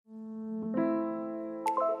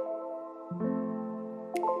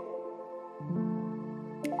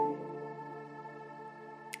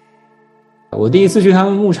我第一次去他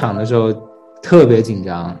们牧场的时候特别紧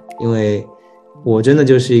张，因为我真的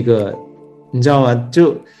就是一个，你知道吗？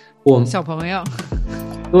就我小朋友，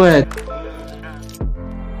对，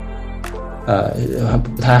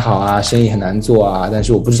不太好啊，生意很难做啊，但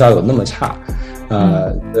是我不知道有那么差，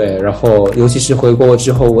对，然后尤其是回国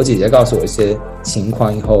之后，我姐姐告诉我一些情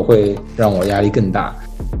况以后，会让我压力更大。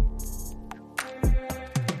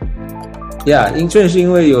正是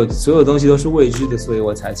因为有所有东西都是未知的，所以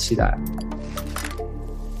我才期待。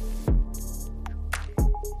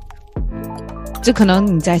这可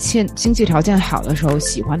能你在经济条件好的时候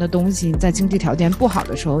喜欢的东西，在经济条件不好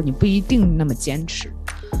的时候你不一定那么坚持，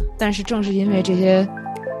但是正是因为这些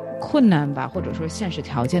困难吧，或者说现实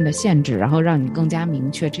条件的限制，然后让你更加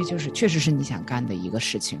明确，这就是确实是你想干的一个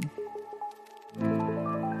事情。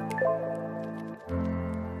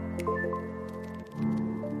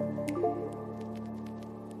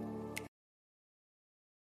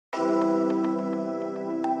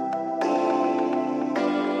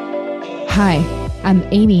Hi, I'm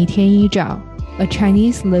Amy 天一照, a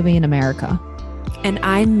Chinese living in America. And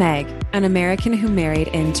I'm Meg, an American who married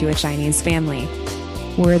into a Chinese family.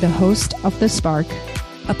 We're the host of The Spark,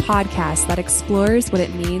 a podcast that explores what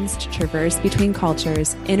it means to traverse between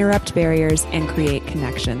cultures, interrupt barriers, and create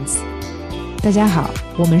connections. 大家好，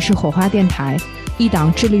我们是火花电台，一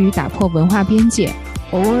档致力于打破文化边界，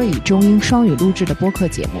偶尔以中英双语录制的播客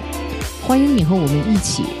节目。欢迎你和我们一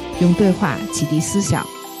起用对话启迪思想，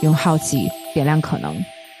用好奇点亮可能。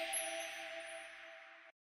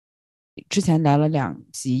之前来了2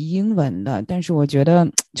集英文的，但是我觉得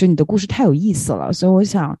就你的故事太有意思了，所以我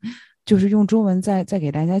想就是用中文再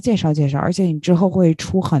给大家介绍介绍，而且你之后会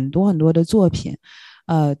出很多很多的作品。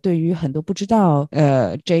对于很多不知道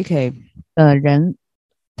JK 的人，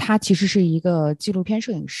他其实是一个纪录片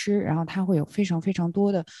摄影师，然后他会有非常非常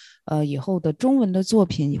多的以后的中文的作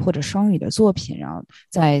品或者双语的作品，然后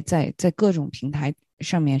在各种平台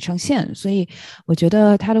上面上线，所以我觉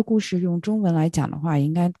得他的故事用中文来讲的话，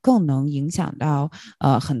应该更能影响到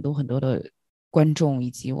很多很多的观众以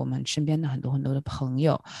及我们身边的很多很多的朋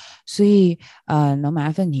友，所以能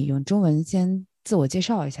麻烦你用中文先自我介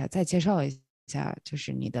绍一下，再介绍一下就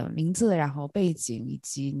是你的名字，然后背景以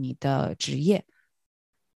及你的职业。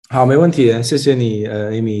好，没问题，谢谢你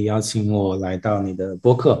Amy 邀请我来到你的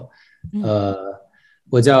播客。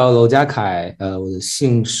我叫楼佳凯，我的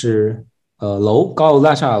姓是楼，高楼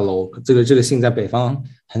大厦的楼，这个姓在北方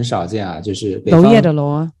很少见啊，就是北方楼业的楼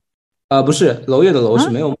啊？不是，楼业的楼是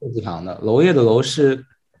没有木字旁的，楼业的楼是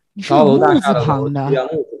高楼大厦的楼是要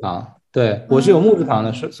木字旁。对，我是有木字旁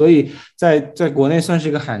的，所以在国内算是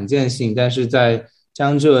一个罕见性，但是在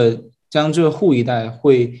江浙沪一带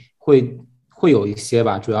会有一些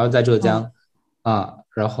吧，主要在浙江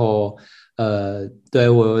然后对，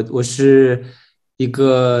我是一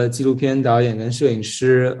个纪录片导演跟摄影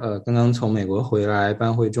师，刚刚从美国回来，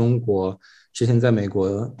搬回中国，之前在美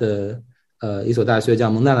国的一所大学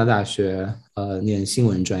叫蒙大拿大学念新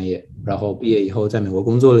闻专业，然后毕业以后在美国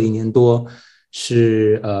工作了1年多，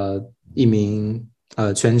是一名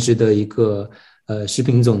全职的一个视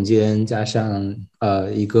频总监，加上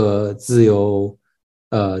一个自由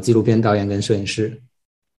纪录片导演跟摄影师。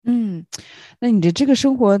那你的这个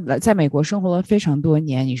生活在美国生活了非常多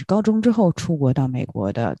年，你是高中之后出国到美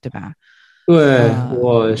国的，对吧？对，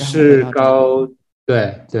我是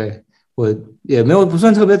对，我也不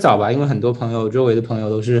算特别早吧，因为很多周围的朋友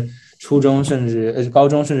都是初中甚至高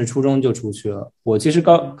中甚至初中就出去了。我其实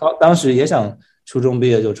当时也想初中毕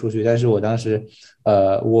业就出去，但是我当时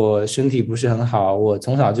我身体不是很好，我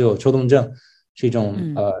从小就有抽动症，是一种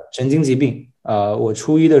神经疾病。我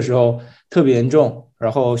初1的时候特别严重，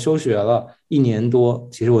然后休学了1年多。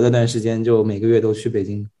其实我那段时间就每个月都去北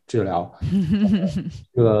京治疗，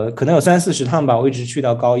可能有30-40趟吧，我一直去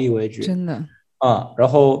到高1为止。真的然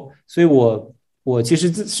后所以我其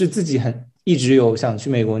实是自己一直有想去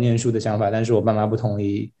美国念书的想法，但是我爸妈不同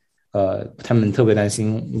意，他们特别担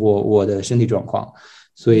心我的身体状况，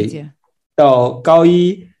所以到高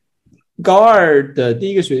2的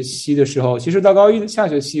第1个学期的时候，其实到高1的下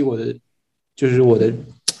学期我的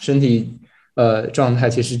身体状态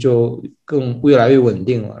其实就越来越稳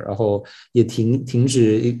定了，然后也停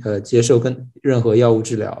止接受跟任何药物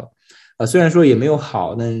治疗了。虽然说也没有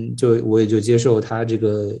好，但我也就接受它这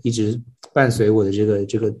个一直伴随我的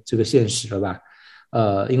这个现实了吧。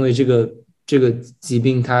因为这个疾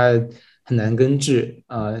病它很难根治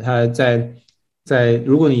它在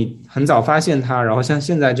如果你很早发现它，然后像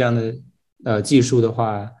现在这样的技术的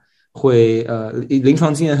话，会临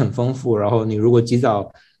床经验很丰富，然后你如果及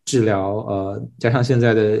早治疗加上现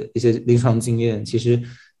在的一些临床经验，其实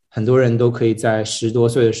很多人都可以在10多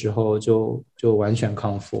岁的时候就完全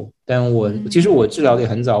康复，但其实我治疗的也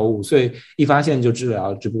很早，我5岁一发现就治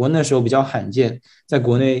疗，只不过那时候比较罕见，在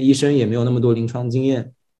国内医生也没有那么多临床经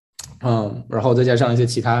验，然后再加上一些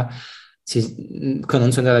其他可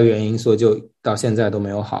能存在的原因，所以就到现在都没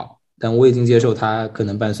有好。但我已经接受它可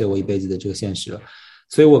能伴随我一辈子的这个现实了。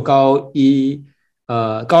所以我高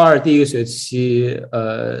二第一个学期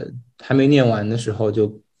还没念完的时候，就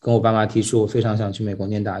跟我爸妈提出我非常想去美国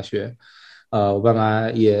念大学。我爸妈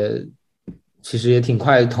其实也挺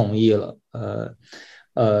快同意了。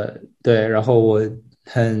对，然后我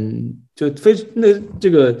这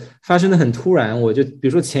个发生的很突然，我就比如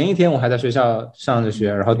说前一天我还在学校上着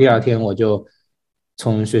学，然后第二天我就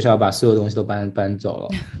从学校把所有东西都搬走了，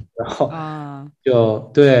然后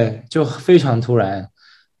就非常突然。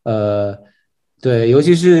对，尤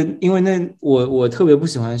其是因为我特别不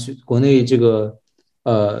喜欢国内这个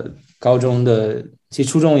高中的，其实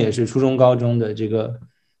初中也是初中高中的这个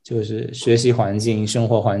就是学习环境、生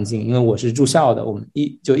活环境，因为我是住校的，我们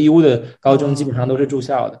义乌的高中基本上都是住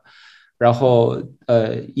校的，然后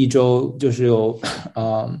一周就是有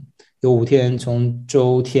5天，从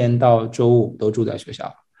周天到周五都住在学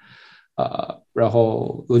校。然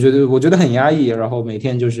后我觉得很压抑，然后每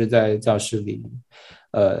天就是在教室里，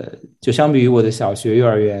就相比于我的小学、幼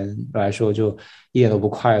儿园来说，就一点都不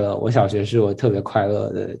快乐。我小学是我特别快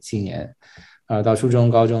乐的几年，到初中、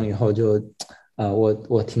高中以后就，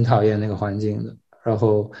我挺讨厌那个环境的，然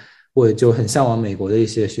后我就很向往美国的一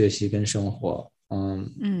些学习跟生活。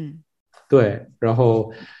对，然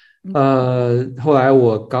后后来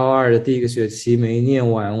我高二的第一个学期没念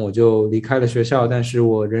完，我就离开了学校，但是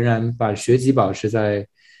我仍然把学籍保持在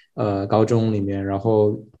高中里面，然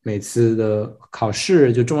后每次的考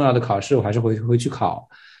试就重要的考试我还是回去考，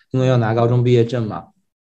因为要拿高中毕业证嘛。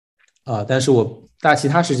但是我其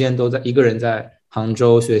他时间都一个人在杭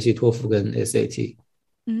州学习托福跟 SAT。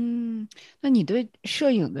那你对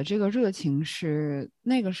摄影的这个热情是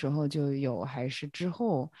那个时候就有，还是之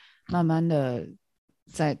后慢慢的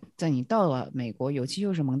在你到了美国，尤其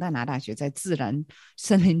又是蒙大拿大学，在自然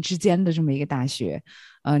森林之间的这么一个大学，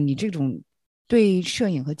你这种对摄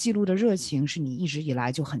影和记录的热情是你一直以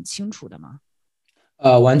来就很清楚的吗？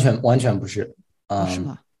完全不是。是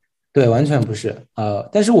吗？对，完全不是。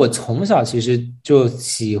但是我从小其实就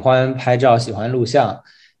喜欢拍照，喜欢录像。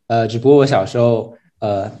只不过我小时候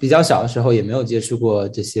比较小的时候也没有接触过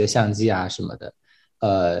这些相机啊什么的。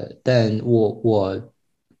但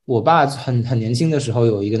我爸很年轻的时候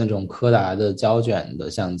有一个那种柯达的胶卷的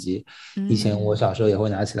相机，以前我小时候也会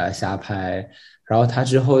拿起来瞎拍。然后他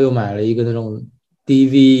之后又买了一个那种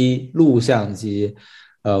DV 录像机，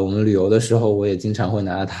我们旅游的时候我也经常会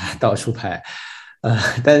拿着它到处拍。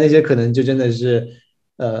但那些可能就真的是，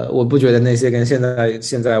我不觉得那些跟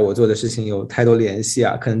现在我做的事情有太多联系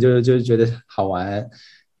啊，可能就是觉得好玩。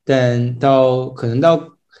但可能到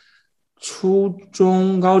初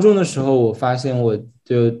中、高中的时候，我发现我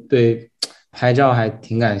就对拍照还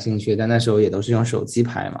挺感兴趣，但那时候也都是用手机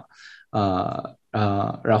拍嘛。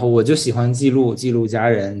然后我就喜欢记录家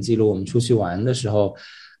人，记录我们出去玩的时候，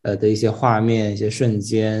的一些画面、一些瞬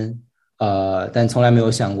间。但从来没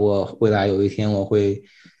有想过未来有一天我会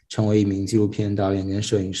成为一名纪录片导演跟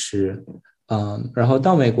摄影师。然后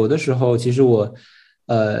到美国的时候，其实我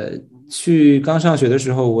去刚上学的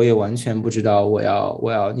时候，我也完全不知道我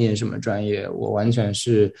要念什么专业，我完全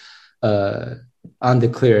是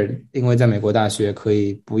undeclared， 因为在美国大学可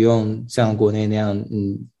以不用像国内那样，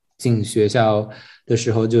进学校的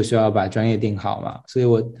时候就需要把专业定好嘛，所以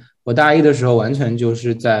我大一的时候完全就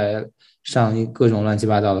是在上各种乱七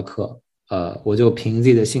八糟的课。我就凭自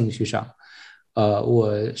己的兴趣上。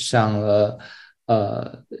我上了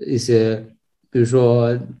一些，比如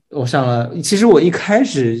说我上了，其实我一开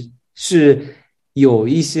始是有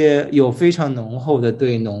非常浓厚的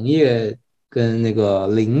对农业跟那个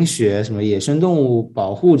林学、什么野生动物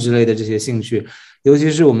保护之类的这些兴趣，尤其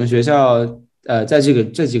是我们学校在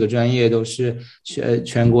这几个专业都是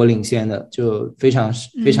全国领先的，就非常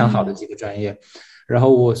好的几个专业。然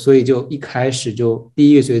后所以就一开始就第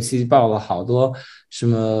一个学期报了好多什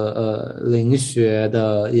么林学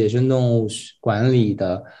的、野生动物管理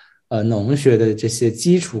的、农学的这些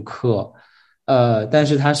基础课。但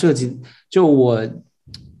是它涉及就我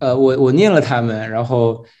念了他们，然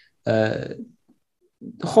后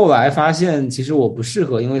后来发现其实我不适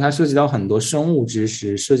合，因为它涉及到很多生物知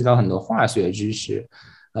识，涉及到很多化学知识。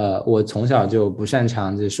我从小就不擅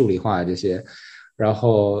长这数理化这些。然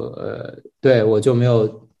后对，我就没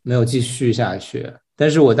有继续下去。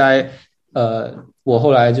但是我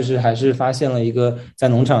后来就是还是发现了一个在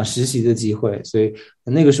农场实习的机会，所以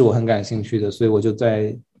那个是我很感兴趣的，所以我就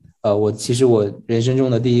在我其实我人生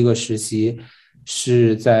中的第一个实习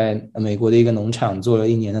是在美国的一个农场做了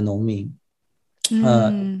1年的农民，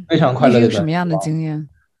非常快那是一乐的一段时个什么样的光。经验？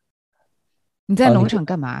你在农场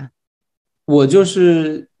干嘛？我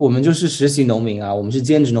们就是实习农民啊，我们是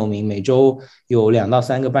兼职农民，每周有2到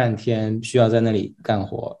3个半天需要在那里干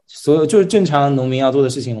活，所有就是正常农民要做的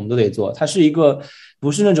事情我们都得做。它是一个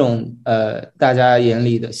不是那种大家眼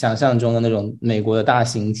里的想象中的那种美国的大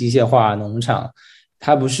型机械化农场，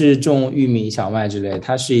它不是种玉米、小麦之类，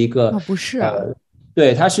它是一个不是啊。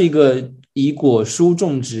对，它是一个以果蔬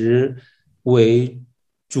种植为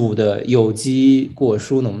主的有机果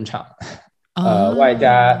蔬农场。外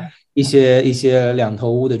加一些2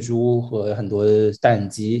头屋的猪和很多蛋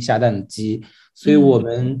鸡下蛋的鸡，所以我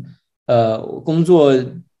们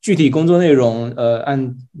具体工作内容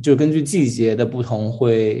就根据季节的不同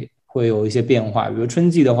会有一些变化，比如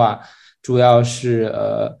春季的话，主要是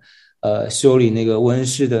修理那个温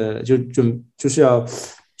室的，就是要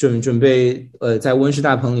准备在温室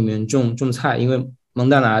大棚里面种菜，因为蒙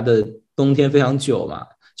大拿的冬天非常久嘛，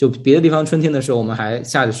就别的地方春天的时候我们还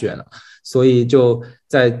下着雪呢。所以就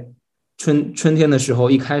在春天的时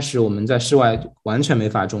候，一开始我们在室外完全没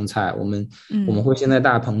法种菜，我们会先在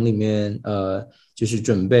大棚里面就是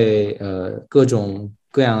准备各种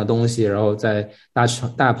各样的东西，然后在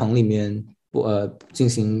大棚里面进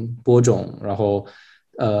行播种，然后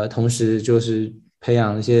同时就是培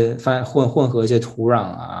养一些混合一些土壤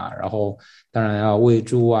啊，然后当然要喂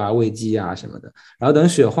猪啊、喂鸡啊什么的，然后等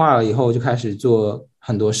雪化了以后就开始做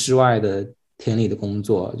很多室外的田里的工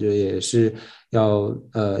作，就也是要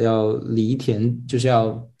犁田，就是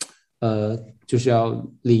要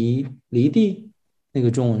犁地，那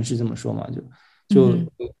个中文是这么说嘛？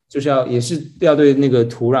就是也是要对那个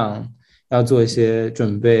土壤要做一些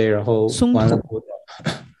准备，然后完了播种，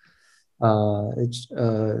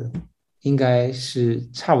应该是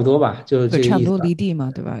差不多吧，就这个意思吧。差不多犁地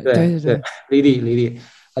嘛，对吧？对对，犁地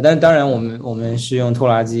但当然我们是用拖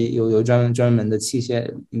拉机，有专门的器械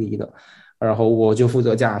犁的，然后我就负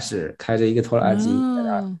责驾驶，开着一个拖拉机在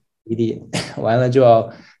那犁地，完了就要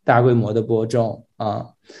大规模的播种啊，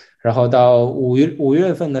然后到五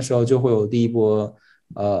月份的时候就会有第一波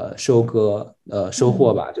收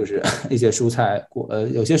获吧，就是一些蔬菜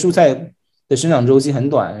有些蔬菜的生长周期很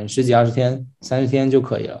短，10几20天30天就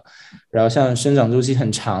可以了，然后像生长周期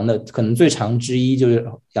很长的，可能最长之一就是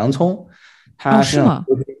洋葱，它生长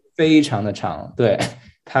周期非常的长，对，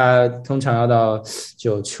它通常要到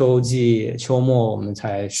秋季秋末我们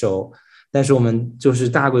才收，但是我们就是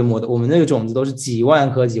大规模的，我们那个种子都是几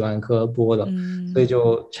万颗播的，所以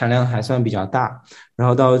就产量还算比较大。然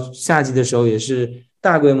后到夏季的时候也是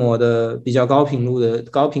大规模的、比较高频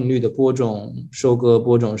率的播种、收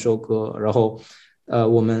割，然后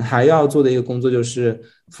我们还要做的一个工作就是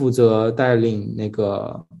负责带领那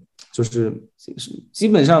个，就是基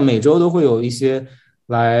本上每周都会有一些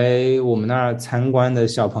来我们那儿参观的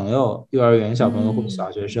小朋友，幼儿园小朋友或者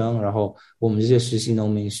小学生，然后我们这些实习农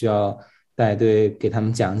民需要带队给他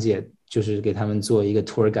们讲解，就是给他们做一个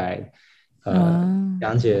tour guide，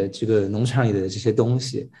讲解这个农场里的这些东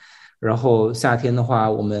西。然后夏天的话，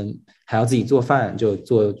我们还要自己做饭，就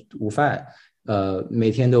做午饭。每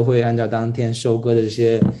天都会按照当天收割的这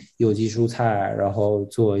些有机蔬菜，然后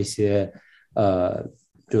做一些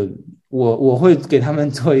就我会给他们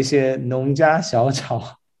做一些农家小炒，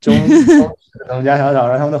中式农家小炒，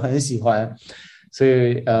让他们都很喜欢。所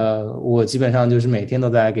以我基本上就是每天都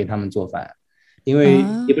在给他们做饭，因为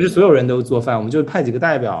也不是所有人都做饭，我们就派几个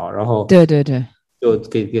代表，然后对，就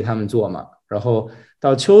给他们做嘛。然后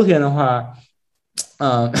到秋天的话，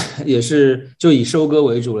也是就以收割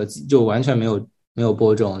为主了，就完全没有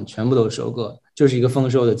播种，全部都是收割，就是一个丰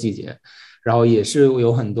收的季节。然后也是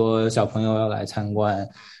有很多小朋友要来参观，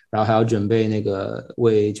然后还要准备那个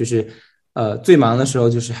就是最忙的时候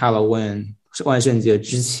就是 Halloween 万圣节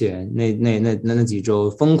之前那几周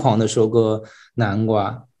疯狂的收割南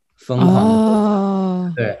瓜，疯狂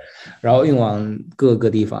的对，然后运往各个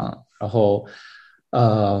地方，然后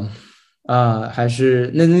还是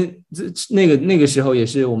那个时候也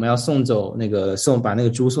是我们要把那个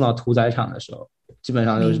猪送到屠宰场的时候，基本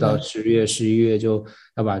上就是到10月11月就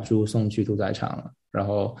要把猪送去屠宰场了，然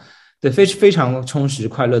后对非常充实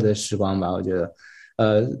快乐的时光吧，我觉得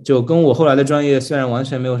就跟我后来的专业虽然完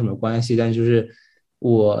全没有什么关系，但就是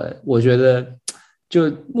我觉得就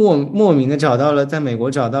莫名的在美国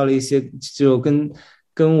找到了一些就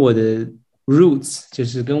跟我的 roots 就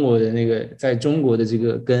是跟我的那个在中国的这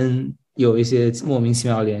个根有一些莫名其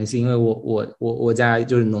妙的联系，因为我家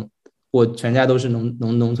就是我全家都是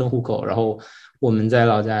农村户口，然后我们在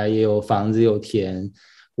老家也有房子有田，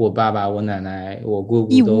我爸爸我奶奶我姑姑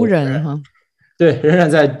都义乌人哈，对，仍然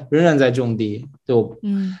在种地，就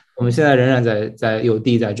我们现在仍然在有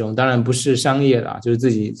地在种，当然不是商业的，就是自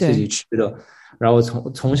己吃的。然后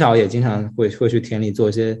从小也经常会去田里做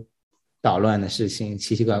一些捣乱的事情，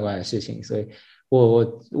奇奇怪怪的事情，所以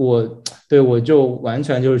我就完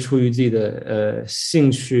全就是出于自己的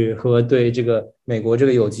兴趣和对这个美国这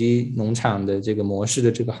个有机农场的这个模式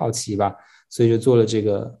的这个好奇吧，所以就做了这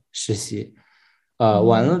个实习。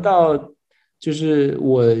完了到就是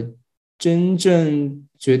我真正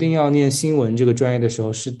决定要念新闻这个专业的时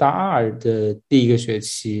候是大二的第一个学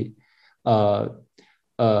期。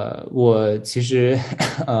我其实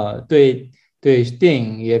对电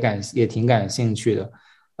影也挺感兴趣的。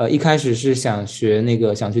一开始是想去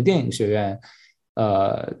电影学院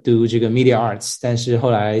读这个 media arts， 但是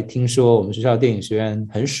后来听说我们学校电影学院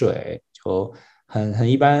很水，就很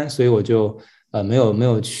一般，所以我就没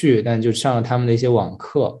有去，但就上了他们的一些网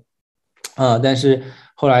课。但是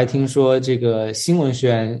后来听说这个新闻学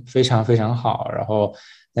院非常非常好，然后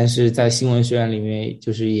但是在新闻学院里面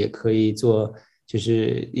就是也可以做，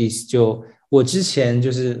就我之前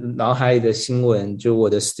就是脑海里的新闻，就我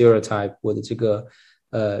的 stereotype， 我的这个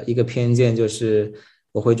一个偏见就是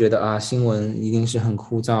我会觉得新闻一定是很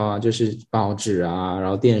枯燥啊，就是报纸啊，然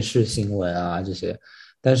后电视新闻啊这些。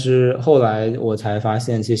但是后来我才发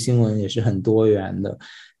现，其实新闻也是很多元的，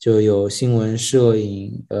就有新闻摄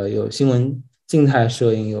影，有新闻静态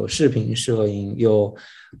摄影，有视频摄影，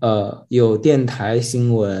有电台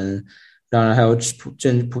新闻，当然还有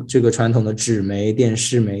这个传统的纸媒电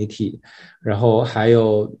视媒体，然后还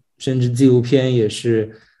有甚至纪录片也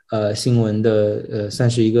是新闻的算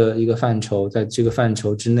是一个范畴，在这个范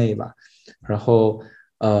畴之内吧。然后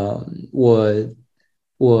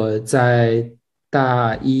我在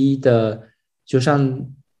大一的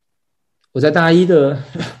我在大一的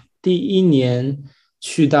第一年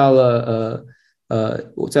去到了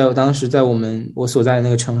我当时在我所在的那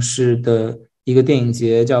个城市的一个电影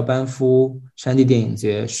节叫班夫山地电影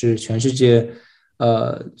节，是全世界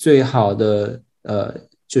最好的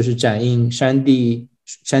就是展映山地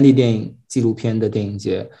电影纪录片的电影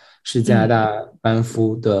节，是加拿大班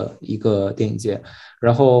夫的一个电影节。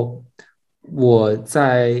然后我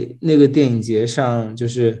在那个电影节上就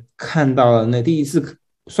是看到了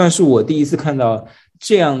算是我第一次看到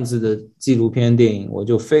这样子的纪录片电影，我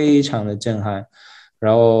就非常的震撼。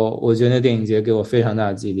然后我觉得那电影节给我非常大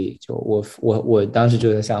的激励，就我当时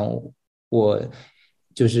就在想，我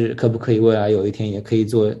就是可不可以未来有一天也可以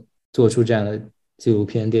做出这样的纪录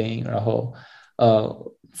片电影。然后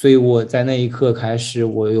所以我在那一刻开始，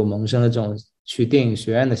我有萌生了这种去电影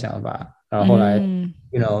学院的想法。然后后来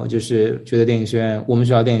就是觉得我们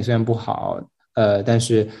学校电影学院不好，但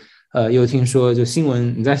是又听说就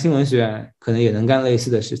你在新闻学院可能也能干类似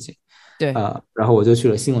的事情，对然后我就去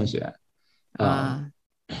了新闻学院。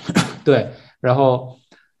对，然后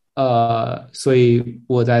所以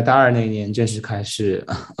我在大二那年正式开始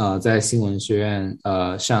在新闻学院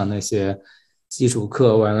上那些基础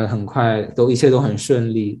课，完了很快一切都很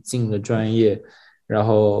顺利，进了专业，然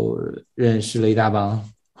后认识了一大帮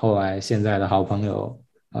后来现在的好朋友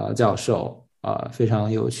教授非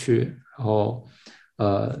常有趣。然后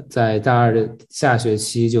在大二的下学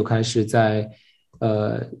期就开始在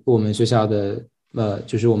我们学校的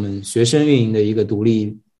就是我们学生运营的一个独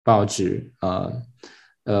立报纸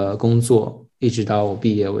工作，一直到我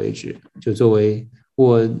毕业为止。就作为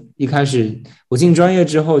一开始我进专业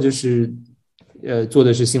之后就是做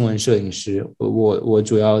的是新闻摄影师，我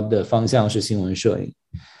主要的方向是新闻摄影。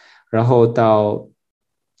然后到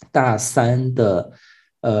大三的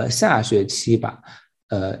下学期吧，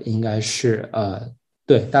应该是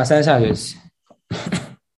对，大三下学期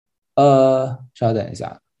稍等一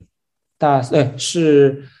下，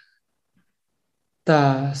是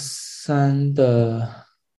大三的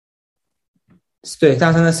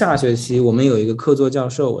下学期，我们有一个客座教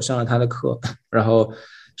授，我上了他的课，然后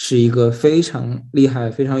是一个非常厉害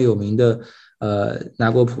非常有名的拿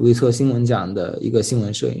过普利策新闻奖的一个新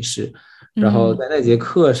闻摄影师。然后在那节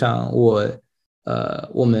课上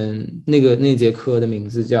我们那节课的名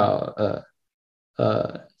字叫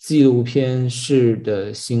纪录片式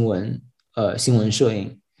的新闻摄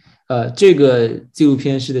影。这个纪录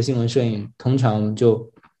片式的新闻摄影通常就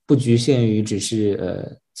不局限于只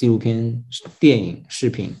是纪录片、电影、视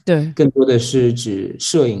频，对，更多的是指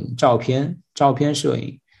摄影、照片摄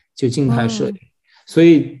影，就静态摄影。所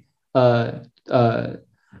以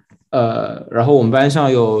然后我们班上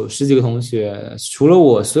有10几个同学，除了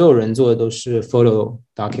我，所有人做的都是 photo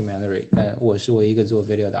documentary， 但我是唯一一个做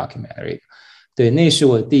video documentary。对，那是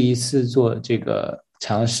我第一次做这个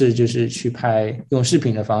尝试，就是去用视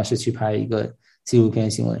频的方式去拍一个纪录片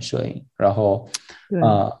新闻摄影。然后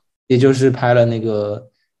也就是拍了那个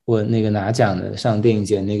我那个拿奖的上电影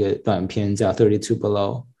节那个短片叫《32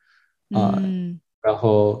 Below》然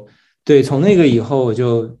后对，从那个以后我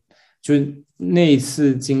就那一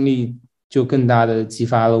次经历就更大的激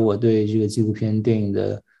发了我对这个纪录片电影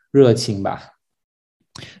的热情吧。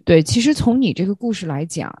对，其实从你这个故事来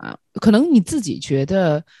讲啊，可能你自己觉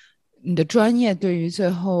得你的专业对于最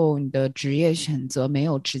后你的职业选择没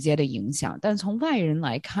有直接的影响，但从外人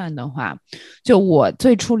来看的话，就我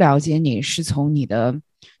最初了解你是从你的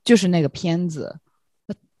就是那个片子，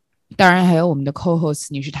当然还有我们的 co-host，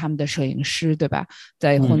 你是他们的摄影师，对吧？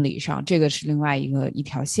在婚礼上，这个是另外一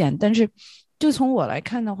条线。但是，就从我来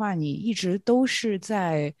看的话，你一直都是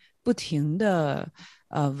在不停的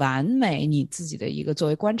完美你自己的一个作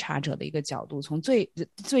为观察者的一个角度，从最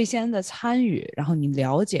先的参与，然后你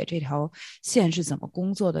了解这条线是怎么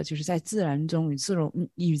工作的，就是在自然中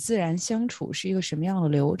与自然相处是一个什么样的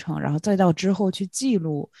流程，然后再到之后去记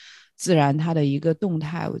录自然它的一个动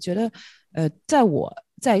态。我觉得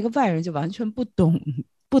在一个外人就完全不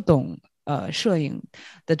懂摄影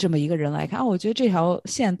的这么一个人来看，我觉得这条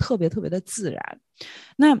线特别特别的自然。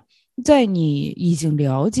那在你已经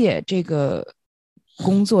了解这个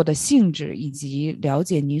工作的性质，以及了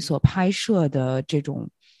解你所拍摄的这种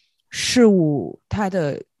事物它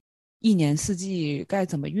的一年四季该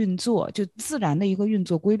怎么运作，就自然的一个运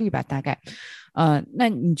作规律吧，大概那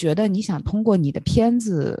你觉得你想通过你的片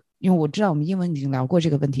子，因为我知道我们英文已经聊过这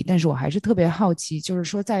个问题，但是我还是特别好奇，就是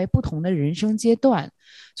说在不同的人生阶段，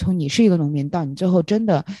从你是一个农民到你最后真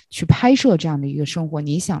的去拍摄这样的一个生活，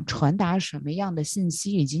你想传达什么样的信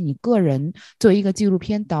息，以及你个人作为一个纪录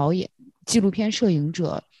片导演、纪录片摄影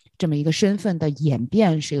者这么一个身份的演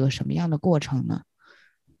变是一个什么样的过程呢？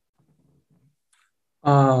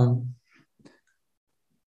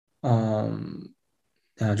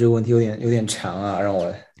这个问题有点长啊，让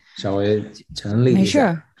我稍微整理一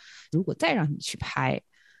下。没事，如果再让你去拍，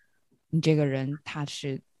你这个人他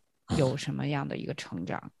是有什么样的一个成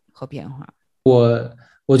长和变化？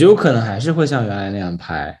我觉得我可能还是会像原来那样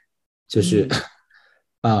拍，就是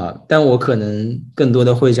但我可能更多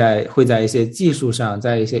的会在一些技术上，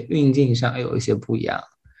在一些运镜上有一些不一样。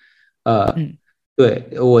对，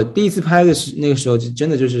我第一次拍的那个时候，就真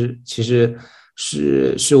的就是其实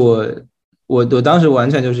是我当时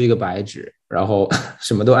完全就是一个白纸，然后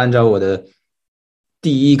什么都按照我的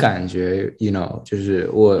第一感觉 就是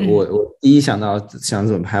我第一想到想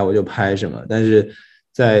怎么拍我就拍什么，但是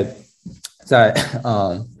在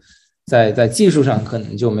在技术上可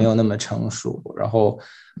能就没有那么成熟，然后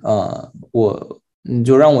你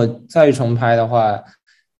就让我再重拍的话，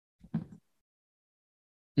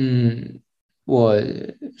我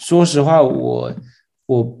说实话，我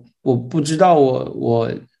不知道我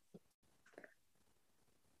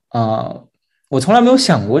从来没有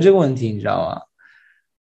想过这个问题，你知道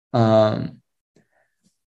吗？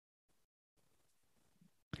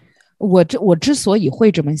我之所以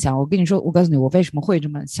会这么想，我跟你说，我告诉你，我为什么会这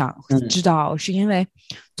么想，知道是因为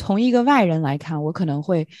从一个外人来看，我可能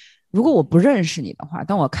会，如果我不认识你的话，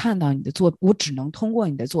当我看到你的我只能通过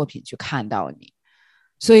你的作品去看到你，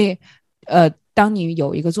所以当你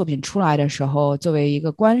有一个作品出来的时候，作为一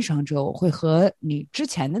个观赏者，我会和你之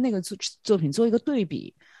前的那个作品做一个对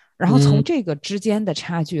比，然后从这个之间的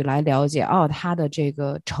差距来了解他的这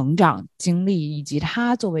个成长经历，以及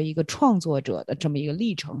他作为一个创作者的这么一个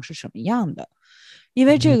历程是什么样的，因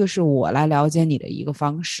为这个是我来了解你的一个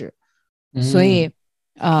方式。所以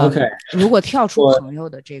OK， 如果跳出朋友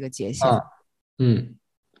的这个界限，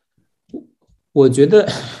我觉得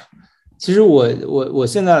其实我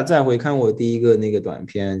现在再回看我第一个那个短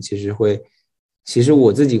片，其实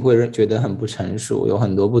我自己会觉得很不成熟，有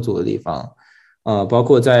很多不足的地方，包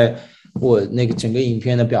括在我那个整个影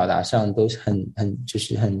片的表达上都是就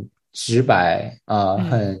是很直白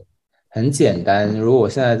很简单。如果我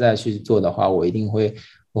现在再去做的话，我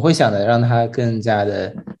会想的让它更加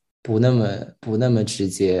的不那么直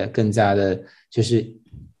接，更加的就是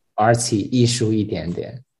artsy 艺术一点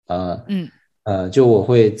点。就我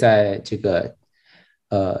会在这个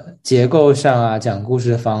结构上啊，讲故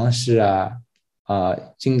事的方式啊，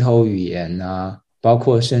镜头语言啊，包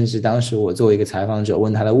括甚至当时我作为一个采访者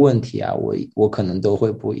问他的问题啊，我可能都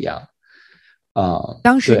会不一样。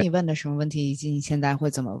当时你问的什么问题，以及你现在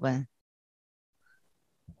会怎么问？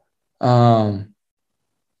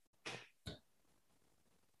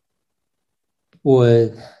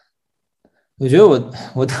我觉得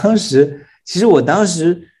我当时，其实我当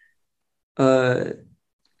时，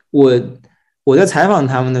我在采访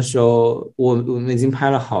他们的时候，我们已经拍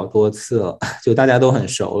了好多次了，就大家都很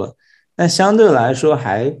熟了，但相对来说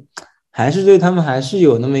还是对他们还是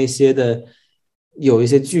有那么一些的有一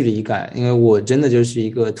些距离感，因为我真的就是一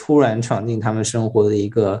个突然闯进他们生活的一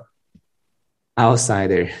个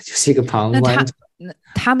outsider， 就是一个旁观者。那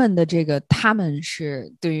他们的这个，他们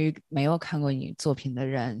是对于没有看过你作品的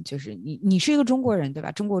人，就是你是一个中国人对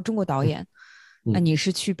吧？中国导演，那你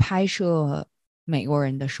是去拍摄美国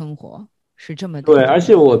人的生活，是这么对，而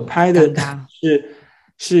且我拍的尴尬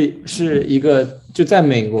是一个就在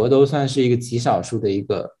美国都算是一个极少数的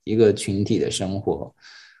一个群体的生活，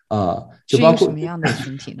就是包括什么样的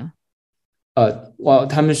群体呢？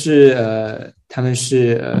他们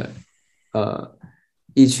是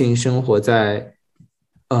一群生活在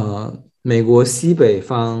美国西北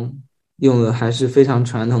方，用的还是非常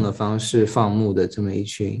传统的方式放牧的这么一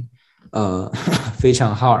群非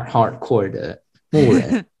常 hardcore 的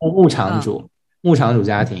牧场主牧场主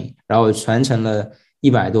家庭，然后传承了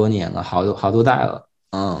100多年了，好多代了，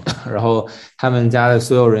然后他们家的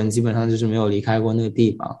所有人基本上就是没有离开过那个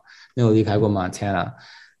地方，没有离开过 Montana，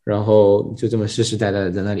 然后就这么世世代代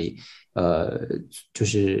的在那里，就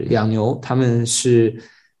是养牛，他们是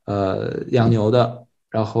养牛的，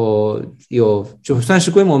然后就算是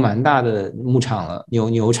规模蛮大的牧场了，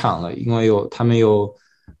牛场了，因为他们有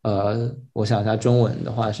我想一下中文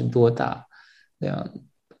的话是多大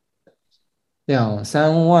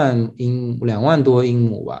，2-3万多英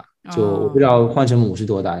亩吧，就我不知道换成亩是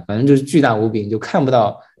多大，反正就是巨大无比，就看不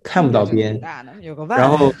到边。有个万。然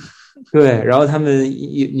后对，然后他们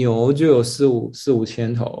牛就有四五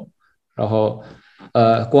千头，然后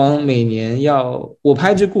光每年我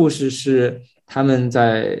拍这故事是他们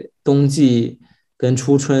在冬季跟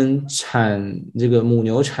初春这个母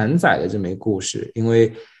牛产崽的这么一个故事，因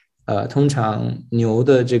为通常牛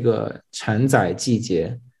的这个产崽季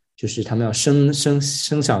节，就是他们要生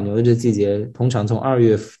小牛的这季节，通常从2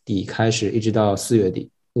月底开始，一直到4月底、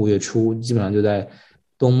5月初，基本上就在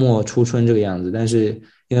冬末初春这个样子。但是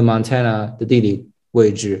因为 Montana 的地理位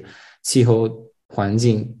置、气候环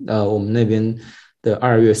境，我们那边的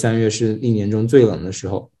2月、3月是一年中最冷的时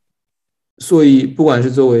候，所以不管是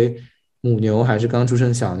作为母牛，还是刚出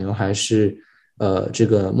生小牛，还是这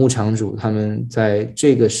个牧场主，他们在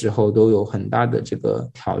这个时候都有很大的这个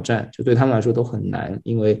挑战，就对他们来说都很难，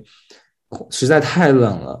因为实在太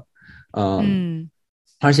冷了，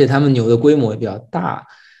而且他们牛的规模也比较大，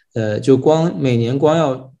就每年光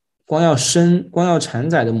要产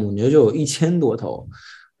崽的母牛就有1000多头，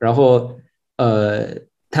然后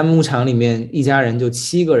他们牧场里面一家人就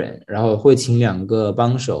7个人，然后会请2个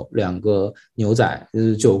帮手，2个牛仔，就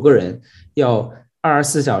是9个人，要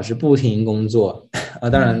24小时不停工作，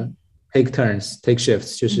当然 take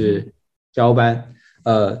shifts 就是交班，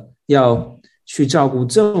要去照顾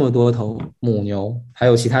这么多头母牛，还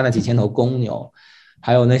有其他的几千头公牛，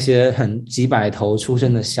还有那些几百头出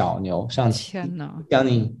生的小牛，将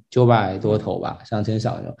近900多头吧，上千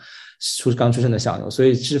小牛，刚出生的小牛，所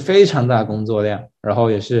以是非常大的工作量，然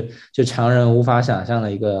后也是就常人无法想象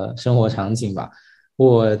的一个生活场景吧。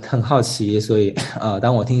我很好奇，所以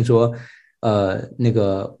当我听说那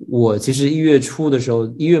个我其实1月初的时候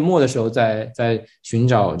，1月末的时候在寻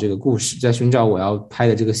找这个故事，在寻找我要拍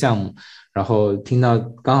的这个项目，然后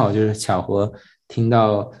刚好就是巧合听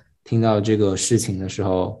到这个事情的时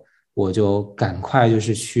候，我就赶快就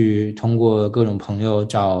是去通过各种朋友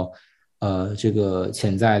找这个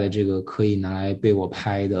潜在的这个可以拿来被我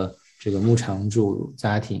拍的这个牧场主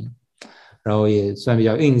家庭，然后也算比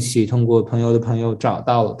较运气，通过朋友的朋友找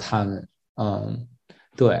到了他们，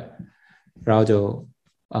对，然后就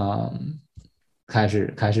开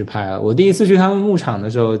始拍了。我第一次去他们牧场的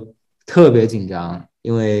时候特别紧张，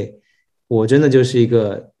因为我真的就是一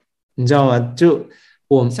个，你知道吗？就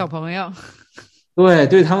我小朋友，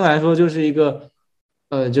对他们来说就是一个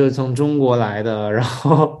就是从中国来的，然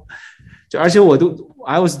后而且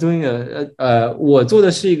I was doing 我做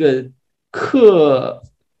的是一个课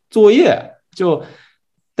作业，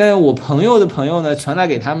但是我朋友的朋友呢传达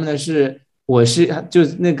给他们的是就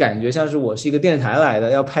那感觉像是我是一个电视台来的，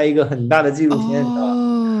要拍一个很大的纪录片，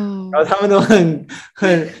然后他们都很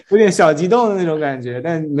有点小激动的那种感觉，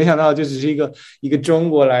但没想到就只是一个中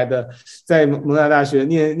国来的在蒙大大学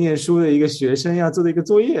念书的一个学生要做的一个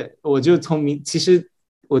作业，我就其实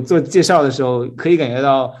我做介绍的时候可以感觉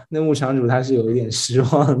到那牧场主他是有一点失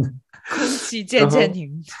望的，空气渐渐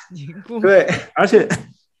凝固。对，而且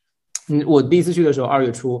我第一次去的时候2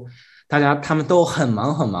月初，他们都很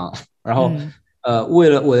忙，然后为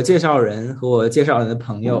了我的介绍人和我介绍人的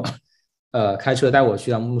朋友开车带我去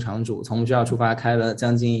到牧场主，从学校出发开了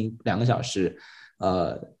将近2个小时，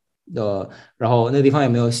然后那个地方也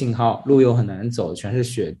没有信号，路又很难走，全是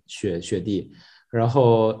雪地，然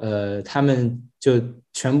后他们就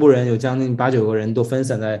全部人有将近8-9个人都分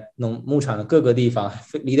散在牧场的各个地方，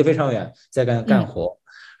离得非常远，在干活。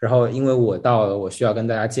然后因为我到了，我需要跟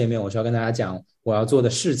大家见面，我需要跟大家讲我要做的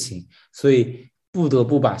事情，所以不得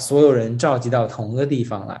不把所有人召集到同一个地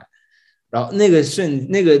方来。然后那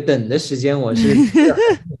个等的时间我是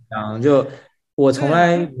就我从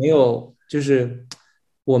来没有，就是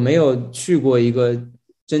我没有去过一个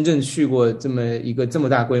真正去过这么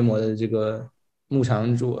大规模的这个牧场，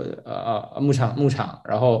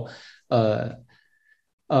然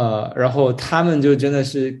后他们就真的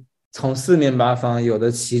是从四面八方，有的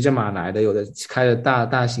骑着马来的，有的开着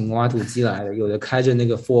大型挖土机来的，有的开着那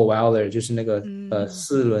个 four-wheeler， 就是那个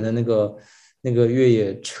4轮的那个越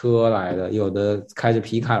野车来的，有的开着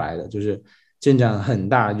皮卡来的，就是阵仗很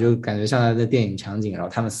大，就感觉像他的电影场景。然后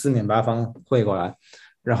他们四面八方汇过来，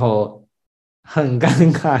然后很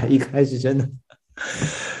尴尬，一开始真的。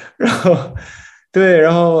然后对，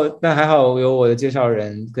然后但还好有我的介绍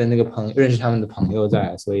人跟那个认识他们的朋友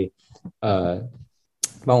在，所以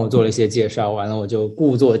帮我做了一些介绍。完了我就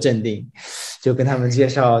故作镇定，就跟他们介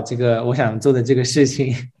绍这个我想做的这个事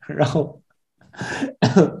情。然后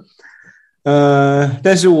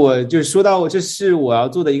但是我就说到这是我要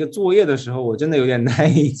做的一个作业的时候，我真的有点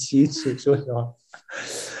难以启齿，说实话。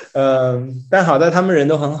但好在他们人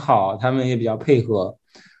都很好，他们也比较配合。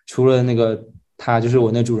除了那个他就是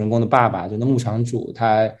我那主人公的爸爸，就那牧场主，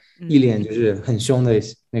他一脸就是很凶的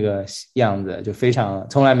那个样子，就非常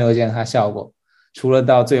从来没有见他笑过。除了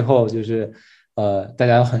到最后就是大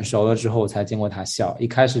家都很熟了之后才见过他笑，一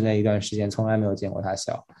开始那一段时间从来没有见过他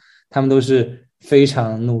笑。他们都是非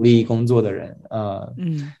常努力工作的人，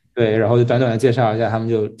对，然后就短短的介绍一下，他们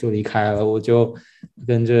就离开了。我就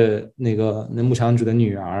跟着那牧场主的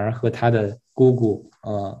女儿和他的姑姑，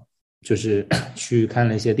就是去看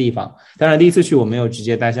了一些地方。当然第一次去我没有直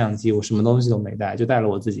接带相机，我什么东西都没带，就带了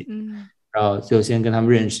我自己，然后就先跟他们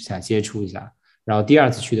认识一下，接触一下。然后第二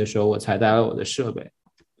次去的时候，我才带了我的设备。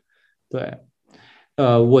对，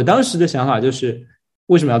我当时的想法就是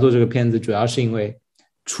为什么要做这个片子，主要是因为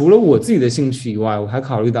除了我自己的兴趣以外，我还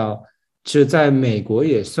考虑到其实在美国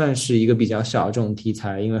也算是一个比较小众题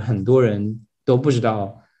材，因为很多人都不知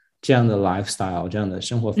道这样的 lifestyle， 这样的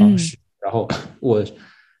生活方式。然后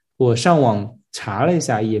我上网查了一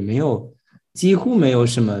下，也几乎没有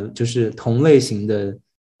什么就是同类型的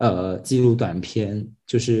记录短片，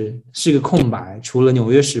是个空白。除了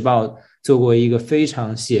纽约时报做过一个非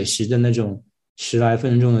常写实的那种10来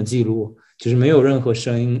分钟的记录，就是没有任何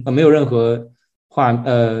声音，没有任何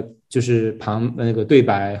就是那个对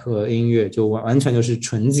白和音乐，就完全就是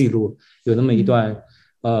纯记录。有那么一段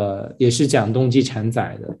也是讲冬季产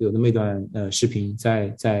仔的，有那么一段视频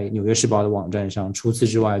在纽约时报的网站上，除此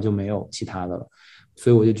之外就没有其他的了。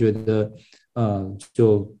所以我就觉得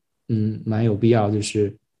蛮有必要，就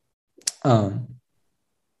是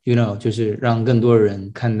就是让更多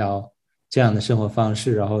人看到这样的生活方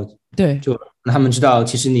式，然后对，就让他们知道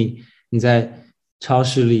其实你在超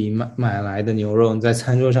市里买来的牛肉，你在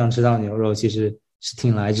餐桌上吃到牛肉其实是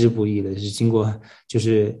挺来之不易的，是经过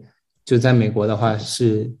就在美国的话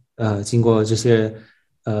是经过这些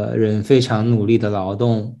人非常努力的劳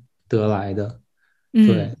动得来的。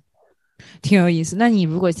对，挺有意思。那你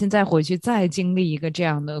如果现在回去再经历一个这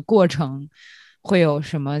样的过程，会有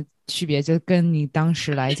什么区别？就跟你当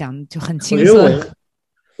时来讲就很青涩。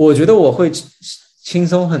我觉得我会轻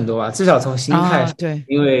松很多吧，至少从心态上，对，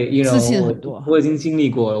因为自信很多。我已经经历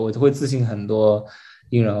过了，我会自信很多。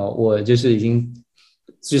我就是已经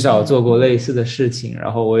至少做过类似的事情，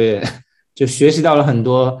然后我也就学习到了很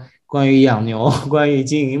多关于养牛、关于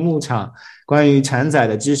经营牧场、关于产仔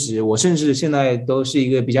的知识。我甚至现在都是一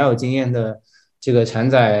个比较有经验的这个产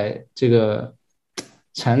仔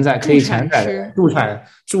可以产仔的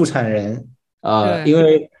助产人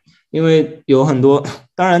因为有很多，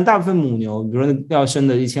当然大部分母牛，比如说要生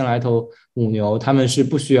的1000来头母牛，他们是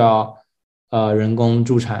不需要人工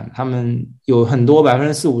助产，他们有很多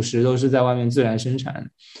40-50%都是在外面自然生产。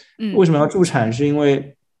为什么要助产？是因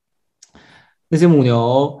为那些母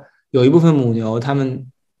牛有一部分母牛他们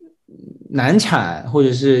难产，或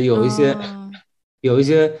者是有一些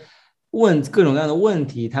各种各样的问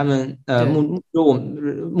题，他们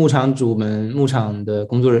牧场主们、牧场的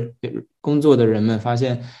工作的人们发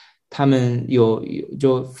现他们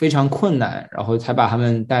就非常困难，然后才把他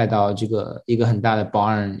们带到一个很大的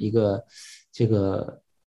barn， 一个这个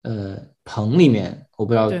棚里面，我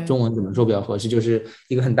不知道中文怎么说比较合适，就是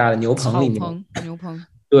一个很大的牛棚里面。牛棚。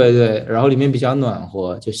对对，然后里面比较暖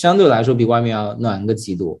和，就相对来说比外面要暖个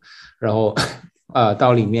几度，然后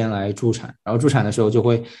到里面来助产，然后助产的时候就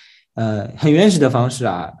会很原始的方式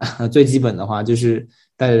啊，最基本的话就是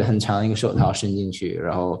戴着很长的一个手套伸进去，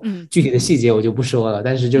然后具体的细节我就不说了，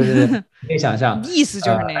但是就是可以想象意思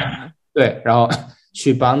就是那样的。对，然后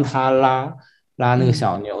去帮他拉那个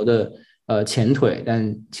小牛的前腿，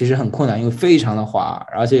但其实很困难，因为非常的滑，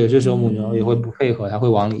而且有些时候母牛也会不配合，它会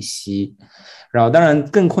往里吸。然后当然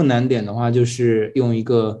更困难点的话，就是用一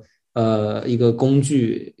个工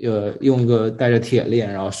具，用一个带着铁链，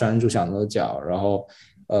然后拴住小牛的脚，然后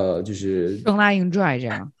就是生拉硬拽这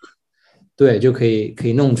样。对，就可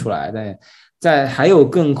以弄出来。但还有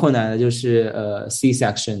更困难的就是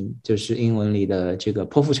C-section， 就是英文里的这个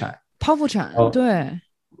剖腹产。剖腹产，对，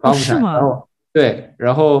剖腹产，是吗？然后对，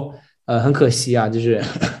然后很可惜啊，就是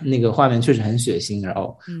那个画面确实很血腥。然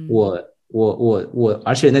后我，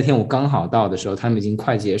而且那天我刚好到的时候，他们已经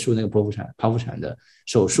快结束那个剖腹产的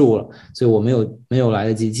手术了，所以我没有来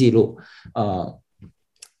得及记录。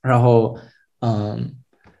然后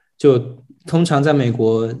就通常在美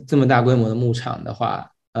国这么大规模的牧场的话，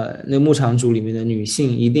那牧场主里面的女性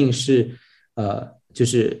一定是就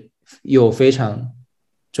是有非常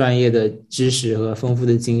专业的知识和丰富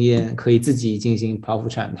的经验，可以自己进行剖腹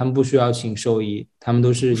产，他们不需要请兽医，他们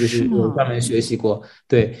都是就是有专门学习过。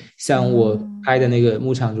对，像我拍的那个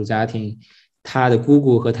牧场主家庭，他的姑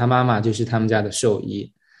姑和他妈妈就是他们家的兽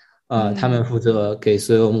医，他们负责给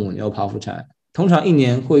所有母牛剖腹产，通常一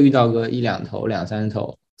年会遇到个1-2头、2-3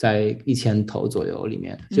头，在1000头左右里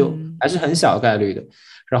面，就还是很小概率的。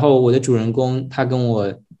然后我的主人公他跟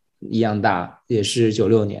我一样大，也是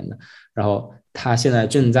96年的，然后他现在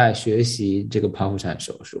正在学习这个剖腹产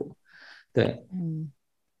手术。对，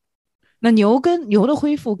那牛的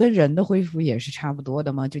恢复跟人的恢复也是差不多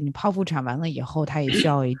的吗？就你剖腹产完了以后，它也需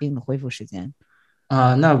要一定的恢复时间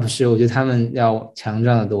啊？那不是，我觉得他们要强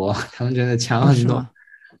壮的多，他们真的强很多。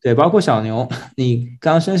对，包括小牛，你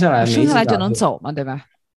刚生下来生下来就能走嘛，对吧？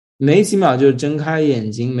没几秒就睁开眼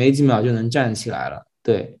睛，没几秒就能站起来了。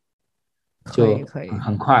对，就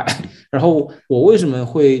很快。然后我为什么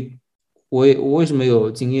会我为什么有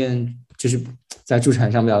经验，就是在助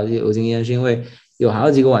产上比较有经验，是因为有好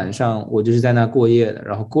几个晚上我就是在那过夜的，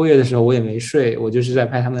然后过夜的时候我也没睡，我就是在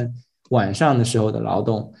拍他们晚上的时候的劳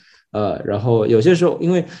动。然后有些时候因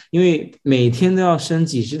为每天都要生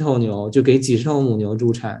几十头牛，就给几十头母牛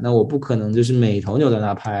助产，那我不可能就是每头牛在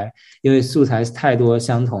那拍，因为素材太多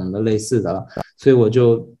相同的类似的了，所以我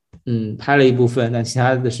就拍了一部分，但其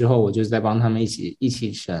他的时候我就在帮他们一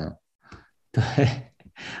起生。对，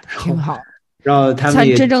挺好。然后他们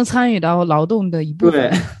也真正参与到劳动的一部分。对，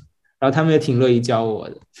然后他们也挺乐意教我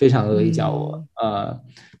的，非常乐意教我。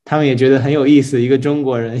他们也觉得很有意思，一个中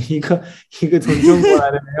国人，一个从中国来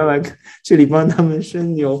的人要来这里帮他们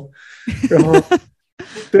生牛，然后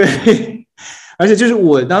对，而且就是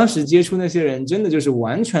我当时接触那些人，真的就是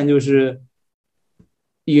完全就是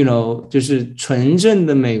就是纯正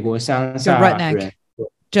的美国乡下人，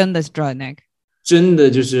真的是 redneck， 真的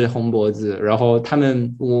就是红脖子。然后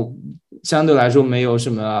我相对来说没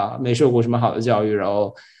受过什么好的教育，然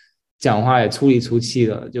后讲话也粗里粗气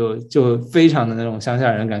的，就非常的那种乡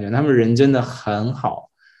下人感觉。他们人真的很好，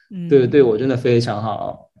对我真的非常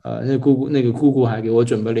好。那个姑姑还给我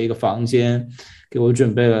准备了一个房间，给我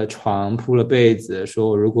准备了床，铺了被子，说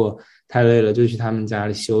我如果太累了就去他们家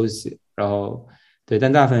里休息。然后对，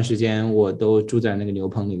但大部分时间我都住在那个牛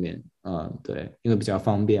棚里面。对，因为比较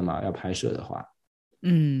方便嘛，要拍摄的话。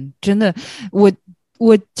真的，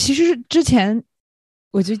我其实之前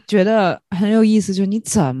我就觉得很有意思，就是你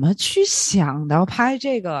怎么去想到拍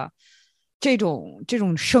这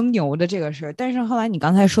种生牛的这个事儿。但是后来你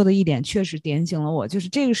刚才说的一点确实点醒了我，就是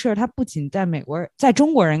这个事儿它不仅在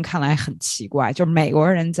中国人看来很奇怪，就是美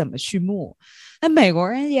国人怎么畜牧，那美国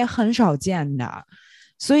人也很少见的。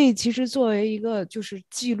所以其实作为一个就是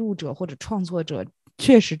记录者或者创作者，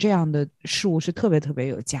确实这样的事物是特别特别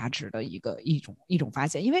有价值的一种发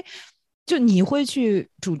现。因为就你会去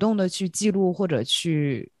主动的去记录，或者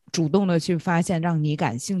去主动的去发现让你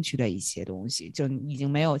感兴趣的一些东西，就已经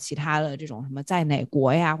没有其他的这种什么在哪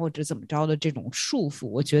国呀或者怎么着的这种束缚，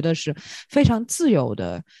我觉得是非常自由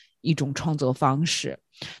的一种创作方式。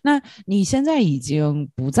那你现在已经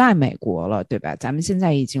不在美国了，对吧？咱们现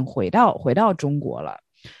在已经回到中国了。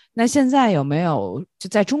那现在有没有就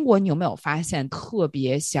在中国，你有没有发现特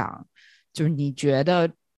别就是你觉得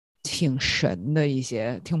挺神的一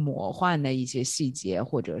些、挺魔幻的一些细节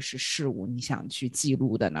或者是事物，你想去记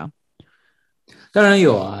录的呢？当然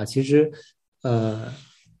有啊，其实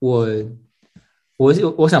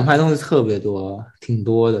我想拍的东西特别多，挺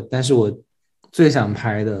多的，但是我最想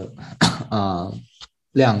拍的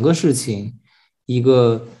2个事情，一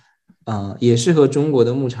个也是和中国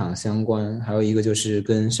的牧场相关，还有一个就是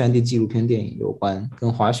跟山地纪录片电影有关，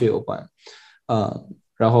跟滑雪有关。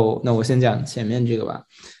然后那我先讲前面这个吧，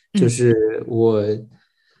就是我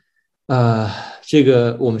这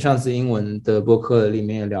个我们上次英文的播客里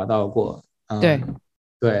面也聊到过，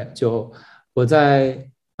对，就我在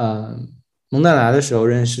蒙大拿的时候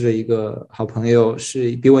认识了一个好朋友，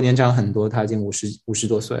是比我年长很多，他已经50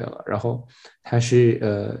多岁了。然后他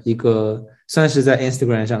是一个算是在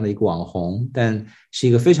Instagram 上的一个网红，但是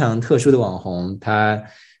一个非常特殊的网红。他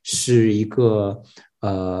是一个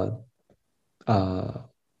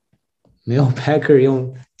没有 Packer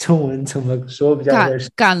用中文怎么说比较合适？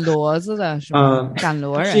赶骡子的是吗？赶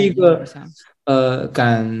骡人是一个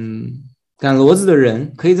赶骡子的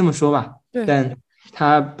人，可以这么说吧。对，但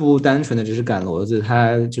他不单纯的只是赶骡子，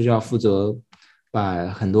他就是要负责把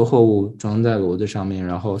很多货物装在骡子上面，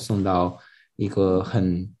然后送到一个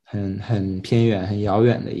很偏远、很遥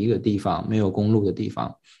远的一个地方，没有公路的地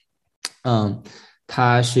方。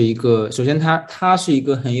他是一个，首先他是一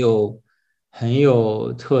个很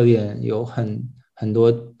有特点、有很多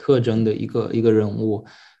特征的一个人物。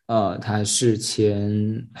他是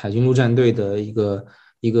前海军陆战队的一个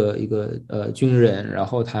军人，然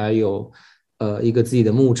后他有一个自己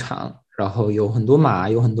的牧场，然后有很多马，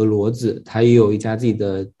有很多骡子，他也有一家自己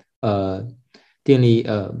的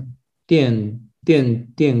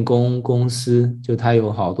电工公司，就他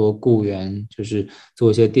有好多雇员，就是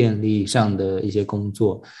做一些电力上的一些工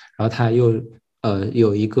作，然后他又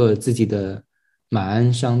有一个自己的马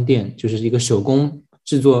鞍商店，就是一个手工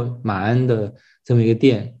制作马鞍的这么一个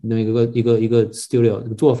店，那么一个 studio 一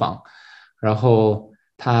个作坊。然后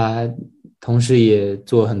他同时也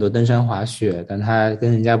做很多登山滑雪，但他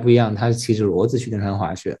跟人家不一样，他骑着骡子去登山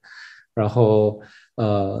滑雪。然后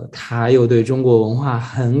他又对中国文化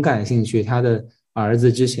很感兴趣，他的儿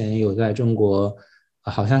子之前有在中国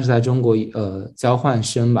好像是在中国交换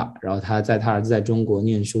生吧，然后他儿子在中国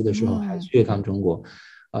念书的时候还去一趟中国。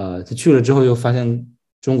他去了之后又发现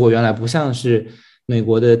中国原来不像是美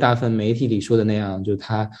国的大部分媒体里说的那样，就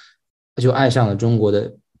他就爱上了中国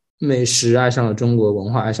的美食，爱上了中国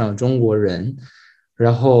文化，爱上了中国人。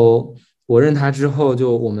然后我认他之后，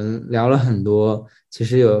就我们聊了很多，其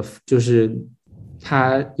实就是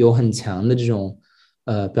他有很强的这种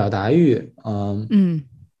表达欲，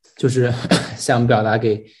就是想表达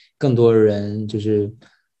给更多人，就是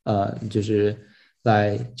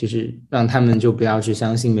让他们就不要去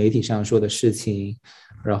相信媒体上说的事情，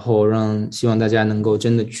然后希望大家能够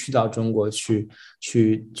真的去到中国去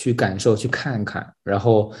感受，去看看。然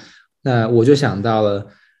后那我就想到了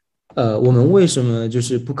我们为什么就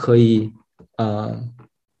是不可以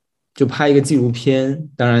就拍一个纪录片，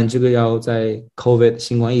当然这个要在 COVID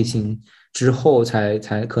新冠疫情之后才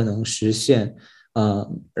可能实现。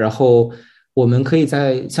然后我们可以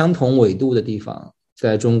在相同纬度的地方，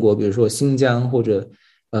在中国，比如说新疆或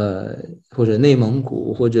者内蒙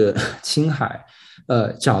古或者青海，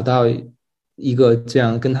找到一个这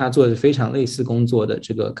样跟他做的非常类似工作的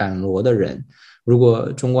这个赶骡的人。如果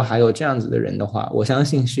中国还有这样子的人的话，我相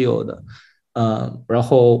信是有的。然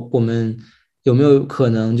后我们有没有可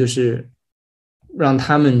能就是让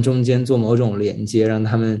他们中间做某种连接，让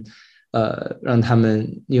他们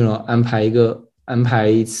安排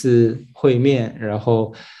一次会面，然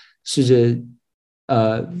后试着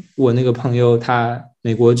我那个朋友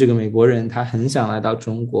美国人，他很想来到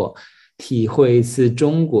中国体会一次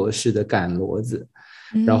中国式的赶骡子。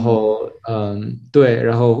然后对，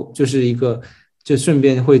然后就顺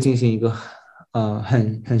便会进行一个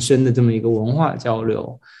很深的这么一个文化交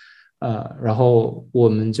流。然后我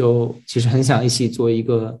们就其实很想一起做一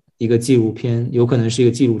个纪录片，有可能是一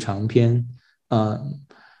个纪录长片。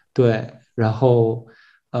对，然后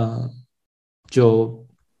就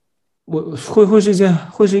会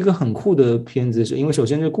是一个很酷的片子，是因为首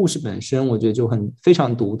先这故事本身我觉得就非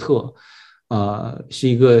常独特。是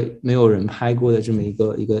一个没有人拍过的这么一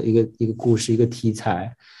个故事，一个题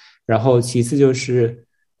材。然后其次就是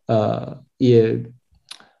也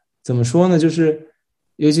怎么说呢，就是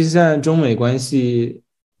尤其是现在中美关系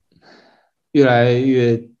越来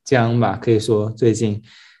越僵吧，可以说最近。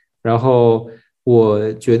然后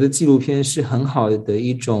我觉得纪录片是很好的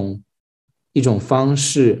一种方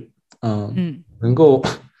式，能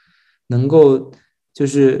够就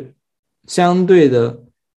是相对的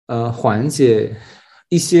缓解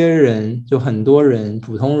一些人，就很多人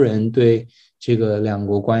普通人对这个两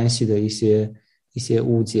国关系的一些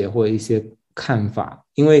误解或者一些看法。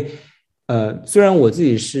因为虽然我自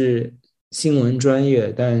己是新闻专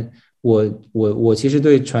业，但我其实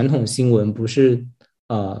对传统新闻不是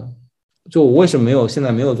就我为什么现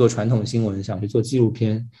在没有做传统新闻，想去做纪录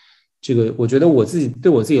片？这个我觉得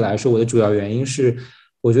对我自己来说，我的主要原因是，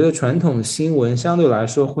我觉得传统新闻相对来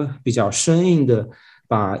说会比较生硬的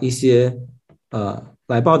把一些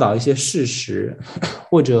来报道一些事实，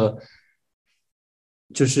或者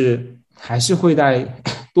就是还是会带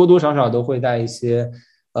多多少少都会带一些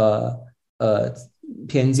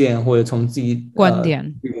偏见，或者从自己观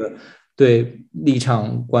点这个对立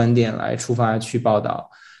场观点来出发去报道。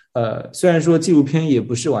虽然说纪录片也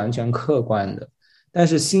不是完全客观的，但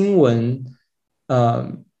是新闻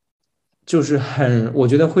就是我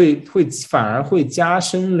觉得会反而会加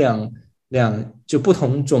深就不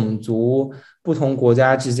同种族、不同国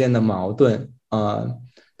家之间的矛盾。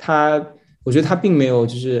我觉得他并没有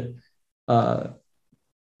就是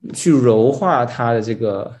去柔化他的这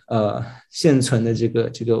个现存的这个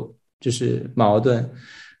就是矛盾。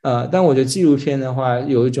但我觉得纪录片的话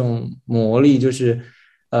有一种魔力，就是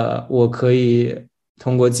我可以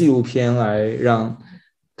通过纪录片来让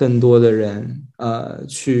更多的人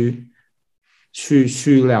去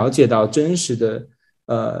了解到真实的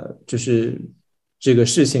就是这个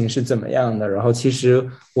事情是怎么样的。然后其实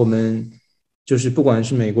我们就是不管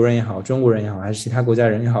是美国人也好，中国人也好，还是其他国家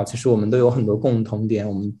人也好，其实我们都有很多共同点，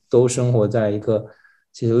我们都生活在一个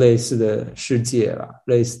其实类似的世界吧，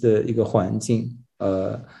类似的一个环境。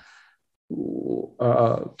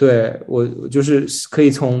对，我就是可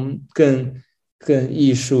以从更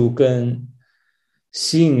艺术、更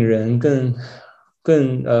吸引人、更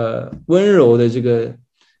温柔的这个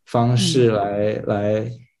方式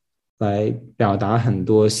来表达很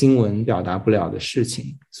多新闻表达不了的事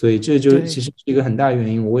情。所以这就其实是一个很大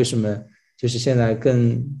原因，我为什么就是现在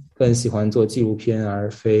更喜欢做纪录片而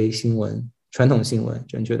非传统新闻，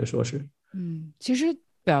准确的说是。其实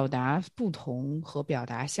表达不同和表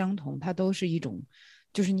达相同，它都是一种，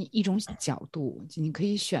就是你一种角度，你可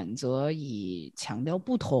以选择以强调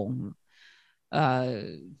不同，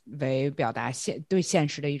为表达对现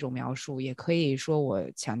实的一种描述，也可以说我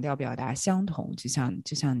强调表达相同，就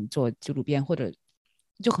像你做纪录片或者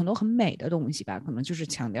就很多很美的东西吧，可能就是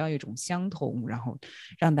强调一种相同，然后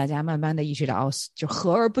让大家慢慢的意识到就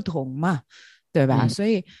和而不同嘛，对吧？所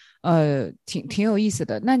以挺有意思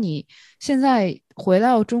的。那你现在回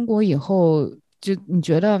到中国以后，就你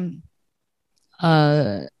觉得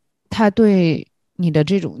他对你的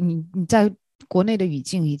这种你在国内的语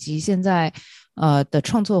境以及现在的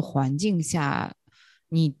创作环境下，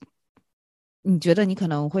你觉得你可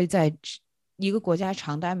能会在一个国家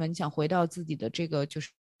长待吗？你想回到自己的这个就是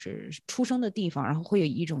出生的地方，然后会有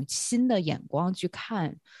一种新的眼光去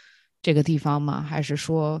看这个地方吗？还是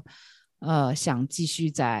说想继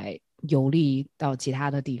续再游历到其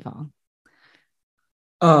他的地方？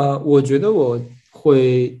我觉得我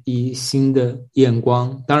会以新的眼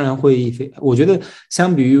光，当然我觉得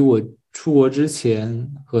相比于我出国之前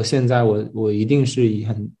和现在，我一定是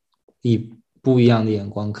以不一样的眼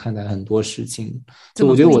光看待很多事情。就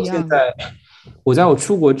我觉得在我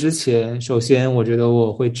出国之前，首先我觉得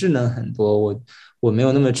我会稚嫩很多，我没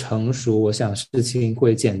有那么成熟，我想事情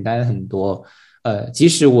会简单很多。即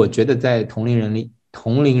使我觉得在同龄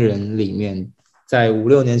人里面，在5、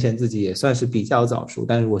6年前自己也算是比较早熟，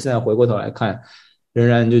但是我现在回过头来看，仍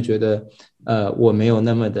然就觉得我没有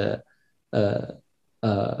那么的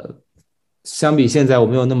相比现在我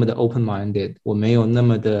没有那么的 open minded， 我没有那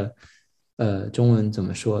么的中文怎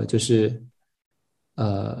么说，就是比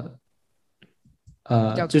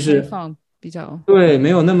较就是开放，比较对，没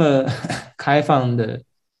有那么开放的，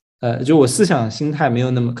就我思想心态没有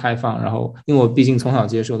那么开放。然后，因为我毕竟从小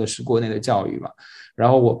接受的是国内的教育嘛，然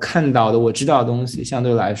后我看到的、我知道的东西相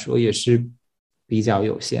对来说也是比较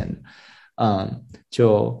有限的。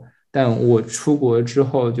但我出国之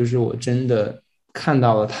后，就是我真的看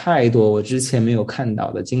到了太多我之前没有看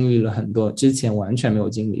到的，经历了很多之前完全没有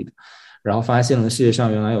经历的，然后发现了世界上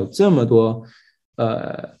原来有这么多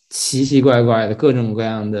奇奇怪怪的各种各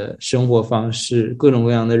样的生活方式，各种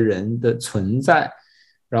各样的人的存在。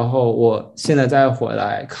然后我现在再回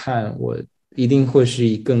来看，我一定会是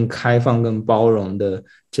以更开放、更包容的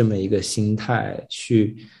这么一个心态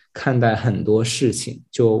去看待很多事情。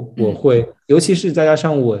就我会，尤其是再加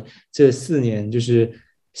上我这4年就是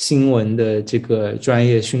新闻的这个专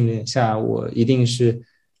业训练下，我一定是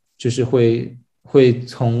就是会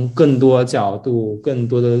从更多角度、更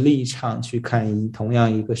多的立场去看同样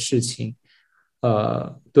一个事情。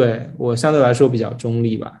对，我相对来说比较中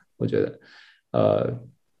立吧，我觉得。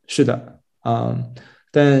是的，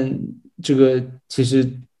但这个其实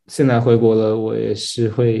现在回国了，我也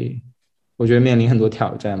是我觉得面临很多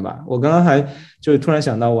挑战吧。我刚刚就突然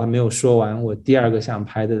想到，我还没有说完我第2个想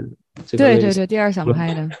拍的这个类型。对，第2想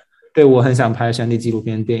拍的，对，我很想拍山地纪录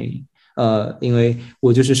片电影。因为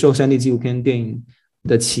我就是受山地纪录片电影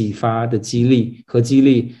的启发的激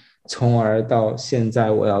励，从而到现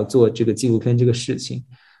在我要做这个纪录片这个事情。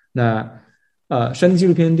那山地纪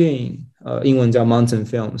录片电影英文叫 mountain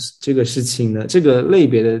films。这个事情呢，这个类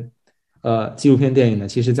别的纪录片电影呢，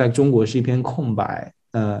其实在中国是一片空白。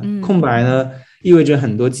空白呢意味着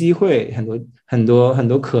很多机会，很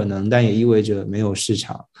多可能，但也意味着没有市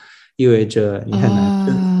场，意味着你很难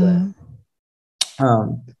对。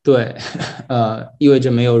对，意味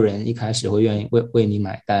着没有人一开始会愿意为你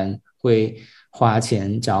买单，会花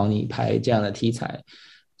钱找你拍这样的题材，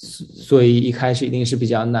所以一开始一定是比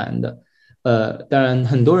较难的。当然，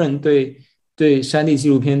很多人对山地纪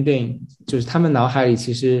录片电影，就是他们脑海里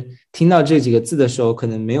其实听到这几个字的时候，可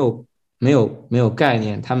能没有概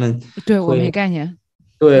念，他们对我没概念，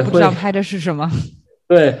对，不知道拍的是什么。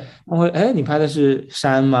对，他会你拍的是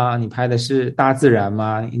山吗？你拍的是大自然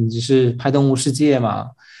吗？你只是拍动物世界吗？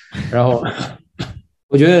然后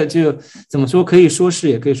我觉得就怎么说，可以说是，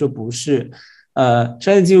也可以说不是。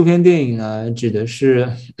山地纪录片电影呢，指的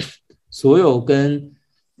是所有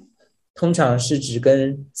通常是指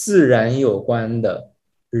跟自然有关的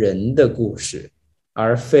人的故事，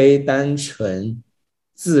而非单纯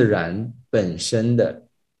自然本身的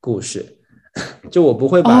故事。就我不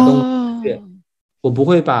会把动物世界，我不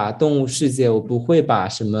会把动物世界，我不会把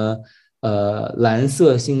什么蓝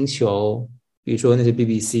色星球，比如说那些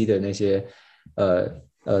BBC 的那些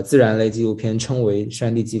自然类纪录片称为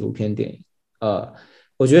山地纪录片电影。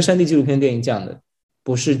我觉得山地纪录片电影讲的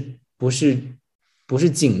不是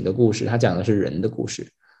景的故事，它讲的是人的故事。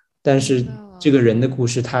但是这个人的故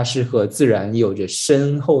事，它是和自然有着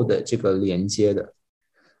深厚的这个连接的。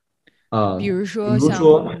比如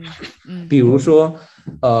说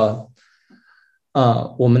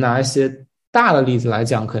我们拿一些大的例子来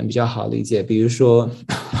讲可能比较好理解。比如说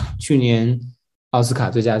去年奥斯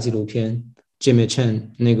卡最佳纪录片 Jimmy Chen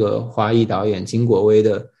那个华裔导演金国威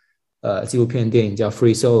的纪录片电影叫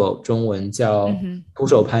Free Solo， 中文叫徒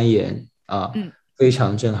手攀岩非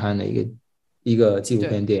常震撼的一个纪录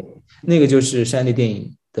片电影。那个就是山地电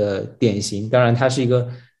影的典型。当然它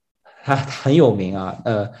很有名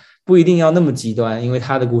不一定要那么极端，因为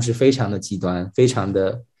他的故事非常的极端，非常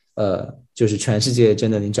的就是全世界真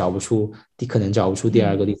的你可能找不出第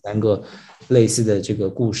二个第三个类似的这个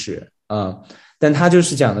故事但他就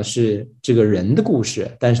是讲的是这个人的故事，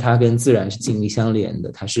但是他跟自然是紧密相连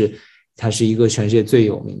的。他是一个全世界最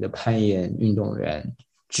有名的攀岩运动员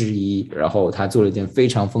之一，然后他做了一件非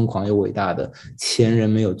常疯狂又伟大的前人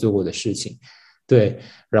没有做过的事情。对，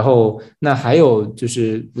然后那还有就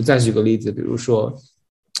是我再举个例子，比如说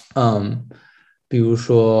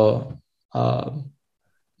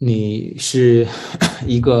你是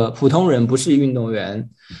一个普通人，不是运动员，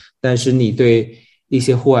但是你对一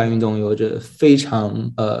些户外运动有着非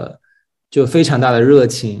常大的热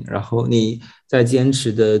情，然后你在坚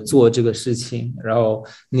持的做这个事情，然后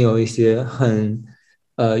你有一些很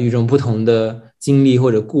与众不同的经历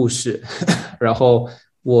或者故事然后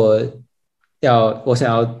我想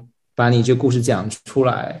要把你这故事讲出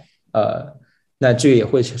来那这也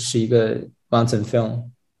会是一个 mountain film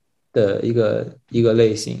的一个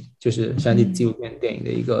类型，就是山地纪录片电影的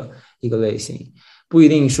一个类型。不一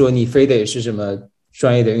定说你非得是什么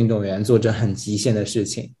专业的运动员做着很极限的事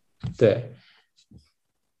情。对，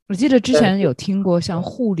我记得之前有听过像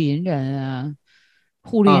护林人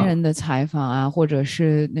的采访或者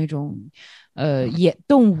是那种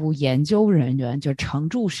动物研究人员，就常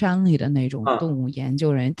驻山里的那种动物研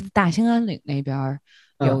究人员，大兴安岭那边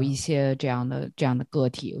有一些这样的个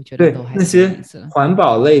体，我觉得都还那些环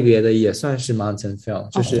保类别的也算是 mountain film，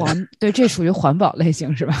 就是对，这属于环保类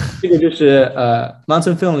型是吧？这个就是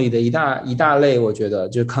mountain film 里的一大类，我觉得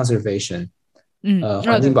就是 conservation，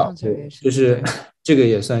 环境保护，就是这个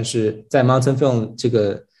也算是在 mountain film 这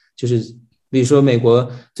个，就是比如说美国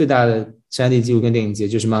最大的山地纪录片电影节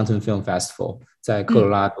就是 Mountain Film Festival， 在科罗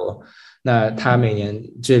拉多。那它每年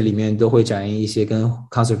这里面都会展映一些跟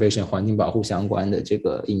conservation 环境保护相关的这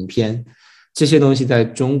个影片，这些东西在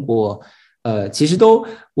中国其实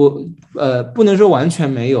不能说完全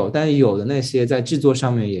没有，但是有的那些在制作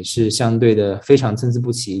上面也是相对的非常参差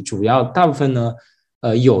不齐。大部分呢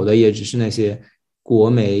有的也只是那些国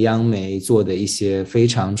媒央媒做的一些非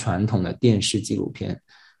常传统的电视纪录片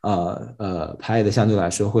拍的相对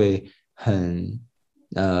来说会很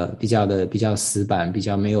比较死板，比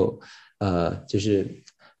较没有就是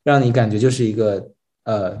让你感觉就是一个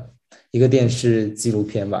电视纪录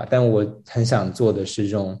片吧。但我很想做的是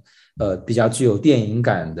这种比较具有电影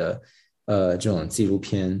感的这种纪录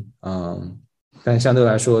片但相对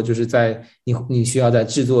来说就是在你需要在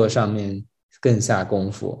制作上面更下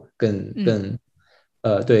功夫，更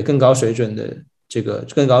高水准的这个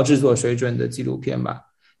更高制作水准的纪录片吧。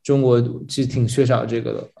中国其实挺缺少这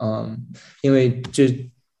个的因为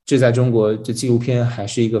这在中国这纪录片还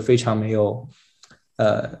是一个非常没有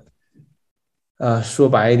说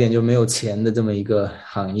白一点就没有钱的这么一个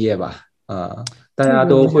行业吧。大这家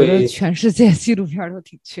都个我觉得会全世界纪录片都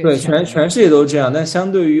挺缺对钱的。全世界都这样，但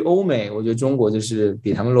相对于欧美，我觉得中国就是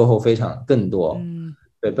比他们落后非常更多。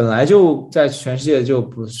对，本来就在全世界就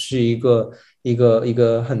不是一个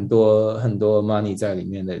很多 money 在里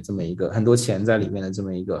面的这么一个很多钱在里面的这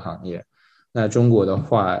么一个行业。那中国的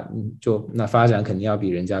话，就那发展肯定要比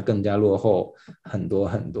人家更加落后很多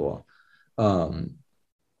很多。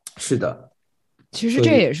是的。其实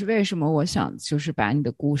这也是为什么我想就是把你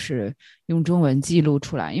的故事用中文记录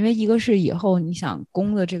出来，因为一个是以后你想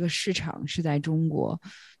攻的这个市场是在中国，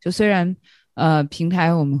就虽然平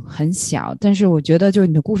台我们很小，但是我觉得就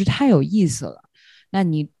你的故事太有意思了，那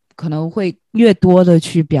你可能会越多的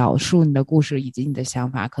去表述你的故事以及你的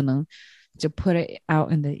想法，可能就 put it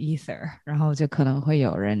out in the ether， 然后就可能会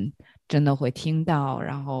有人真的会听到，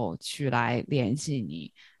然后去来联系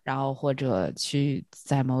你，然后或者去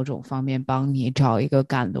在某种方面帮你找一个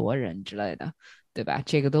赶罗人之类的，对吧？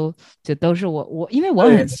这个都是我因为我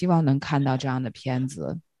很希望能看到这样的片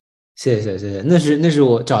子。谢谢，那是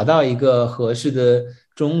我找到一个合适的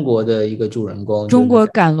中国的一个主人公，中国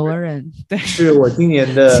赶罗人，对，是我今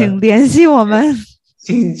年的，请联系我们。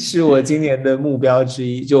是我今年的目标之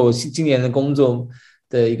一，就我今年的工作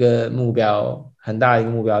的一个目标，很大的一个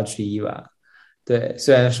目标之一吧。对，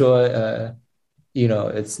虽然说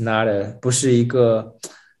it's not 不是一个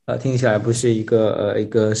听起来不是一个一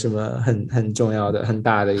个什么很重要的很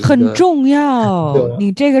大的一个很重要，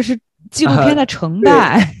你这个是纪录片的成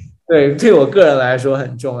败。对我个人来说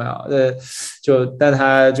很重要。但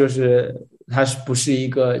它是不是一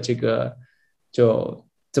个这个就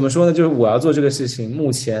怎么说呢？就是我要做这个事情，目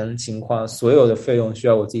前情况所有的费用需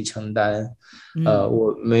要我自己承担。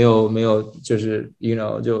我没有就是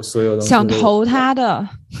就所有东西想投他的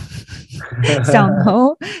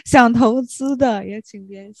想投资的也请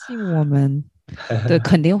联系我们。对，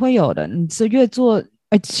肯定会有的。你是越做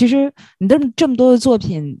其实你这么多的作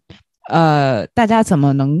品大家怎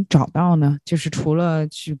么能找到呢？就是除了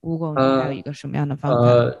去 Google 你还有一个什么样的方法？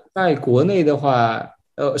在国内的话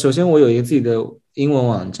首先我有一个自己的英文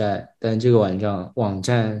网站，但这个网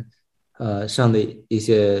站上的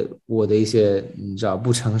我的一些你知道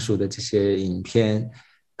不成熟的这些影片，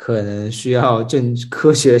可能需要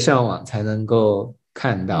科学上网才能够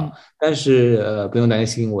看到。但是不用担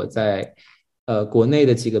心，我在国内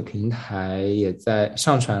的几个平台也在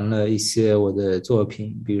上传了一些我的作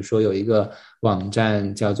品，比如说有一个网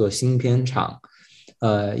站叫做新片场，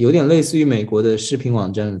有点类似于美国的视频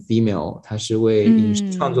网站 Vimeo， 它是为影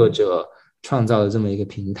视创作者创造的这么一个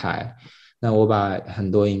平台。那我把很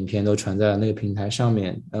多影片都传在了那个平台上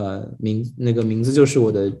面，那个名字就是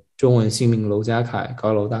我的中文姓名楼佳凯，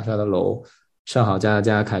高楼大厦的楼，上好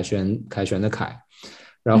佳凯旋的凯。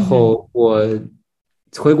然后我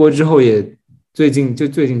回国之后也最近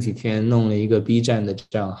几天弄了一个 B 站的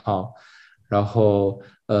账号，然后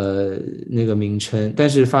那个名称，但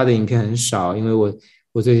是发的影片很少，因为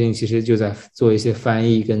我最近其实就在做一些翻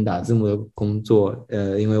译跟打字幕的工作，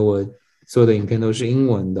因为我做的影片都是英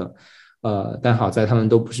文的，但好在他们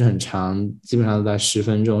都不是很长，基本上都在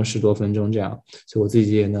10多分钟这样，所以我自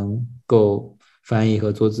己也能够翻译和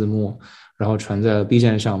做字幕，然后传在 B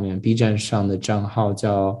站上面。B 站上的账号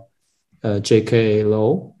叫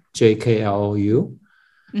JKLOU，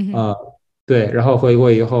对，然后回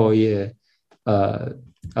国以后也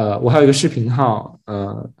我还有一个视频号，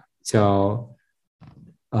叫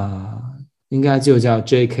应该就叫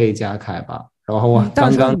JK 佳凯吧。然后我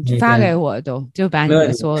刚刚你发给我就把你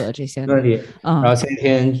的所有的这些没问题。然后前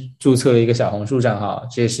天注册了一个小红书账号，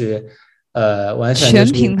这是完全全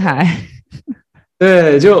平台。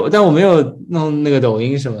对，但我没有弄那个抖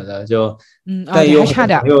音什么的，但有还差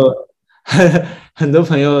点。很多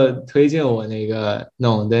朋友推荐我那个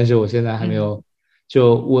弄，但是我现在还没有。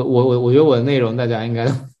我觉得我的内容大家应该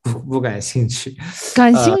不感兴趣。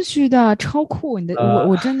感兴趣的超酷，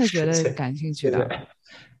我真的觉得感兴趣的，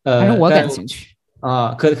还是我感兴趣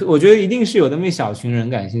我觉得一定是有那么一小群人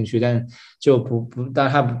感兴趣，但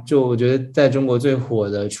我觉得在中国最火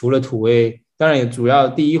的除了土味，当然也主要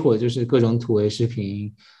第一火的就是各种土味视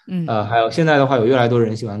频。还有现在的话有越来越多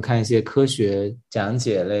人喜欢看一些科学讲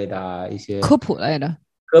解类的一些科普类的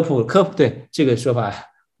科普对这个说法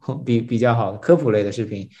比较好，科普类的视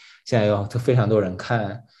频现在有非常多人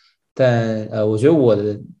看。但我觉得我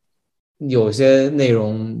的有些内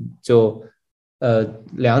容就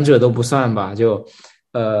两者都不算吧，所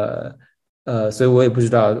以我也不知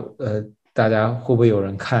道大家会不会有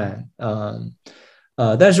人看。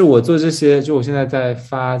但是我做这些，我现在在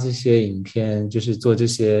发这些影片，就是做这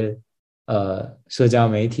些社交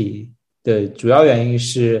媒体的主要原因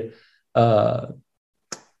是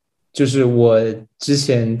就是我之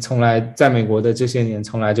前从来在美国的这些年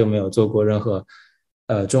从来就没有做过任何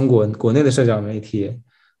中国国内的社交媒体。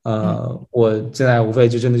我现在无非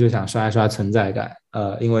就真的就想刷一刷存在感。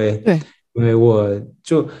因为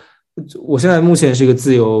我现在目前是一个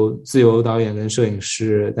自由导演跟摄影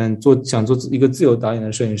师，但想做一个自由导演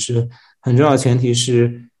的摄影师，很重要的前提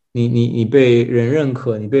是你被人认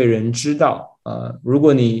可，你被人知道。如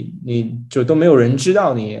果你就都没有人知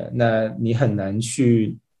道你，那你很难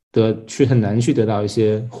去得到一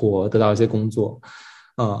些得到一些工作。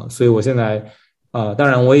所以我现在当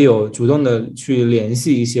然我也有主动的去联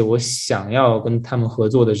系一些我想要跟他们合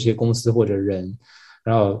作的这些公司或者人。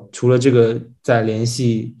然后除了这个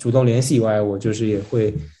主动联系以外，我就是也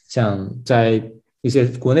会想在一些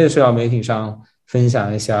国内的社交媒体上分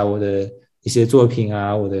享一下我的一些作品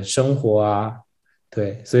啊，我的生活啊。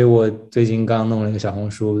对，所以我最近刚弄了一个小红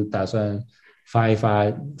书，打算发一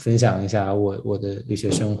发，分享一下我的一些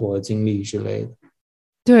生活经历之类的。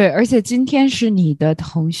对，而且今天是你的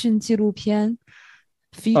腾讯纪录片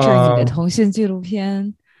，feature 你的腾讯纪录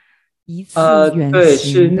片一次远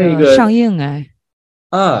行的上映。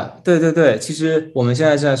对对对，其实我们现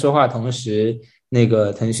在正在说话同时，那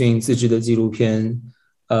个腾讯自制的纪录片，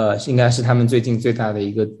应该是他们最近最大的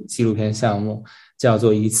一个纪录片项目，叫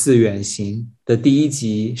做《一次远行》的第1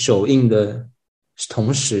集首映的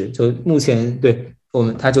同时，就目前对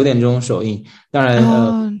它9点钟首映。当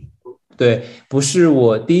然对，不是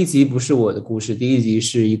第1集不是我的故事，第1集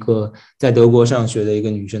是一个在德国上学的一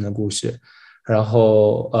个女生的故事。然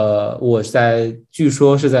后据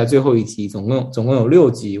说是在最后1集，总共有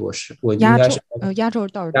6集，我应该是压轴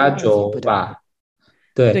倒数压轴吧。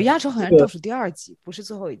对，压轴好像倒数第2集，不是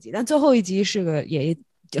最后1集，但最后1集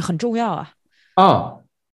也很重要啊。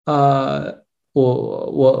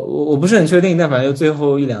我不是很确定，但反正就最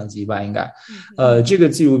后1、2集吧，应该。这个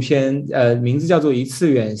纪录片名字叫做《一次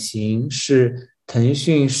远行》，是腾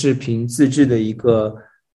讯视频自制的一个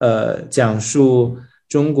讲述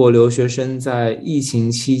中国留学生在疫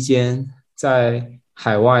情期间在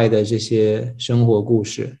海外的这些生活故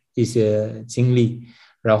事，一些经历。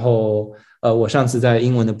然后我上次在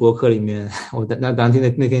英文的播客里面，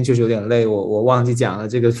那天确实有点累，我忘记讲了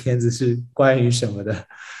这个片子是关于什么的，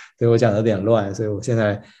对，我讲的有点乱，所以我现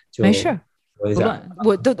在就没事，不乱。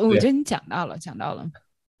我觉得你讲到了。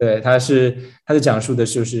对，他讲述的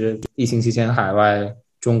就是疫情期间海外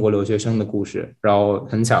中国留学生的故事。然后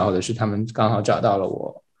很巧合的是，他们刚好找到了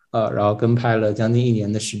我，然后跟拍了将近1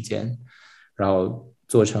年的时间，然后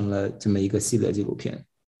做成了这么一个系列纪录片。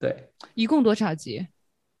对，一共多少集？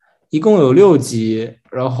一共有6集，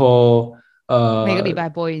然后每个礼拜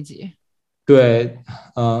播1集。对，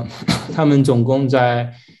他们总共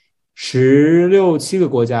在16、17个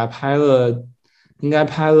国家应该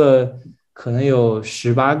拍了可能有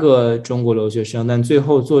18个中国留学生，但最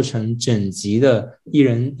后做成整集的1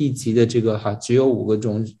人1集的这个只有5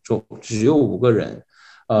个人。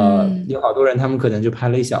有好多人他们可能就拍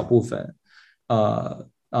了一小部分。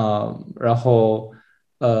然后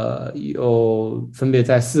有分别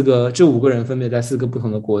在这5个人分别在4个不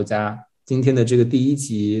同的国家。今天的这个第1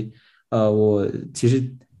集，其实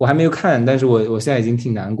我还没有看，但是我现在已经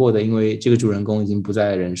挺难过的，因为这个主人公已经不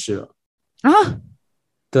在人世了。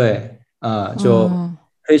对，就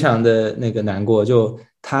非常的那个难过。就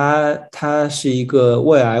她是一个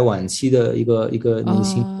胃癌晚期的一个年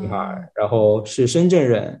轻女孩，然后是深圳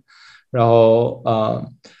人。然后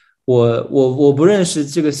我不认识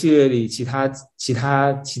这个系列里其他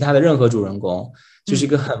的任何主人公，就是一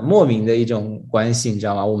个很莫名的一种关系，你知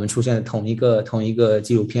道吗？我们出现在同一个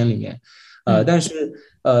纪录片里面。但是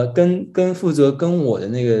跟负责跟我的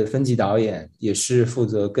那个分级导演也是负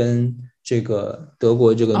责跟这个在德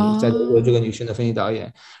国这个女生的分级导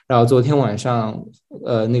演。然后昨天晚上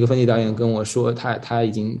那个分级导演跟我说他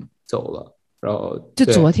已经走了。然后就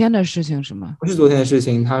昨天的事情是吗？不是昨天的事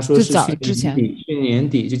情，他说是去年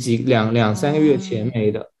底就两三个月前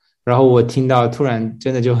没的。然后我听到突然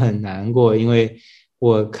真的就很难过，因为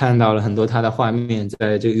我看到了很多他的画面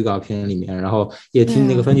在这个预告片里面，然后也听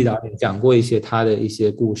那个分级导演讲过一些他的一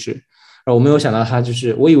些故事。然后我没有想到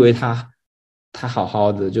我以为他好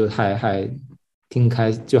好的，就还挺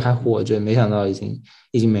就还活着，没想到已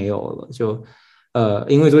经没有了。就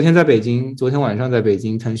因为昨天晚上在北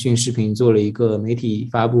京，腾讯视频做了一个媒体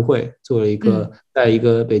发布会，在一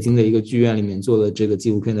个北京的一个剧院里面做了这个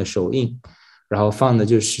纪录片的首映，然后放的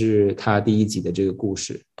就是他第1集的这个故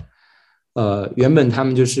事。原本他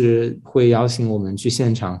们就是会邀请我们去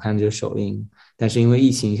现场看这个首映，但是因为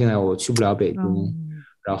疫情，现在我去不了北京。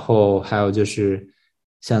然后还有就是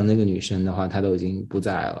像那个女生的话，她都已经不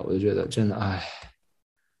在了，我就觉得真的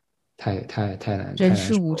太难，人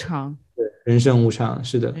世无常。人生无常，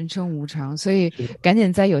是的，人生无常，所以赶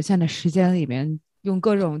紧在有限的时间里面用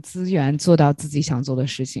各种资源做到自己想做的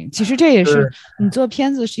事情。其实这也是你做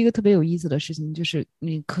片子是一个特别有意思的事情，就是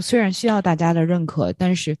你虽然需要大家的认可，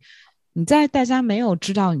但是你在大家没有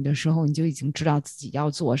知道你的时候，你就已经知道自己要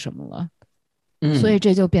做什么了。所以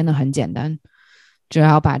这就变得很简单，只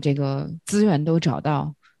要把这个资源都找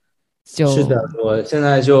到，是的，我现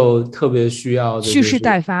在就特别需要的、蓄势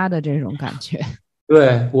待发的这种感觉。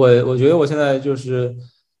对，我觉得我现在就是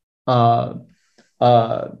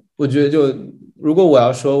我觉得就如果我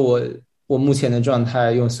要说我目前的状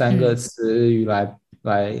态用3个词语来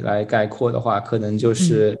概括的话，可能就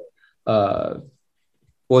是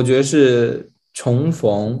我觉得是重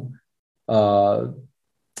逢、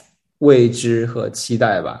未知和期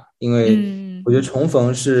待吧。因为我觉得重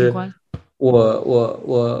逢是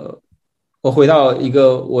我回到一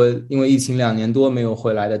个我因为疫情2年多没有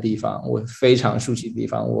回来的地方，我非常熟悉的地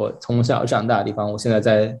方，我从小长大的地方。我现在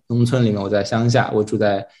在农村里面，我在乡下，我住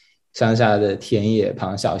在乡下的田野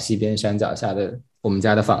旁小溪边山脚下的我们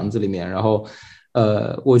家的房子里面。然后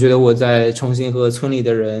我觉得我在重新和村里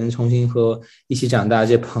的人，重新和一起长大这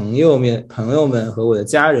些朋友们和我的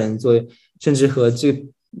家人做，甚至和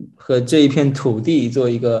这一片土地做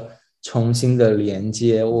一个重新的连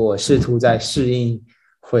接。我试图在适应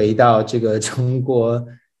回到这个中国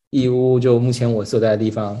义乌，就目前我所在的地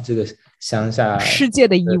方，这个乡下世界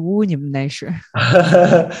的义乌，你们那是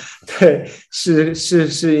对，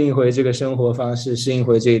适应回这个生活方式，适应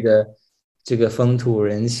回这个风土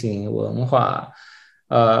人情文化。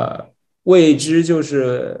未知就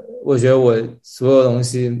是我觉得我所有东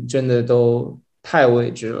西真的都太未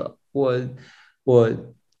知了。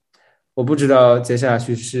我不知道接下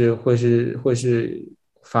去会是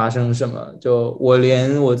发生什么。就我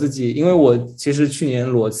连我自己，因为我其实去年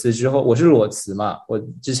裸辞之后，我是裸辞嘛，我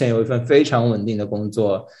之前有一份非常稳定的工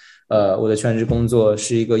作，我的全职工作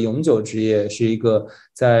是一个永久职业，是一个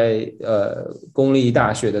在公立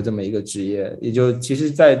大学的这么一个职业，也就其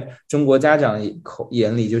实在中国家长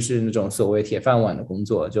眼里就是那种所谓铁饭碗的工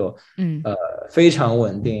作，就非常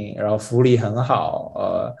稳定，然后福利很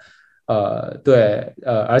好，对，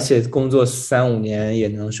而且工作3-5年也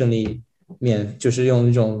能顺利就是用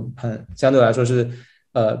一种很相对来说是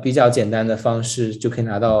比较简单的方式就可以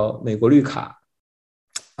拿到美国绿卡。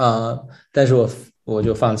但是我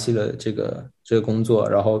就放弃了这个工作，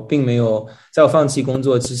然后并没有在我放弃工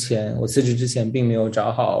作之前，我辞职之前并没有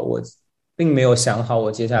并没有想好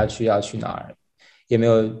我接下去要去哪儿，也没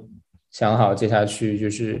有想好接下去就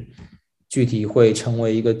是具体会成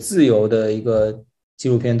为一个自由的一个纪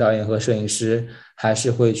录片导演和摄影师，还是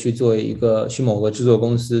会去去某个制作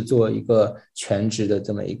公司做一个全职的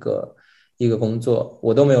这么一个工作，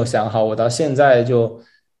我都没有想好。我到现在就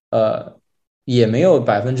也没有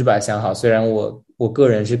100%想好。虽然我个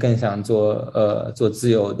人是更想做自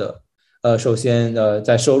由的，首先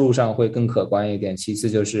在收入上会更可观一点，其次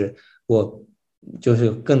就是我就是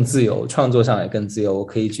更自由，创作上也更自由，我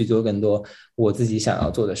可以去做更多我自己想要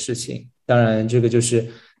做的事情。当然这个就是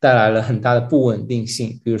带来了很大的不稳定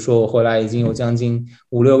性，比如说我回来已经有将近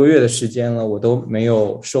5-6个月的时间了，我都没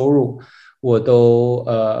有收入，我都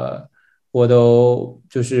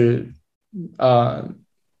就是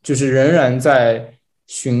仍然在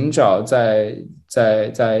寻找，在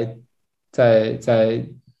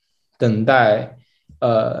等待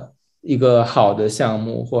一个好的项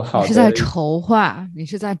目或好的。你是在筹划，你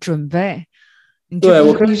是在准备，你这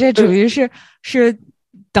属于是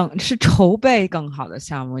筹备更好的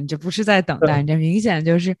项目，你这不是在等待，你这明显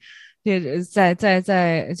就是在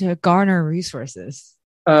就是 garner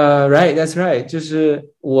resources。Right, that's right， 就是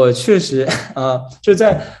我确实就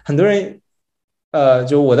在很多人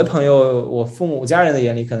就我的朋友，我父母家人的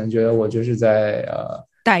眼里，可能觉得我就是在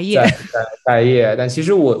待业，但其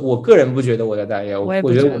实我个人不觉得我在待业，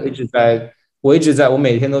我觉得我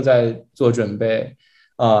每天都在做准备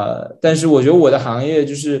但是我觉得我的行业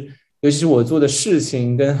就是，尤其是我做的事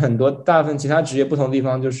情跟很多大部分其他职业不同的地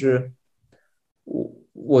方，就是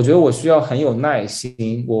我觉得我需要很有耐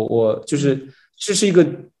心，我就是这是一个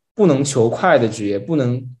不能求快的职业，不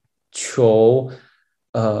能求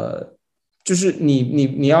就是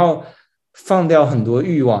你要放掉很多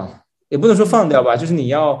欲望，也不能说放掉吧，就是你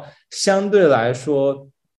要相对来说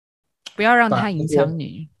不要让它影响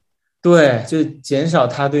你，对，就是减少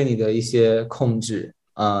它对你的一些控制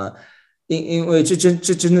因为这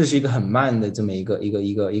真的是一个很慢的这么一个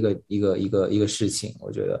事情，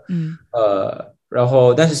我觉得然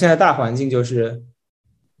后但是现在大环境就是，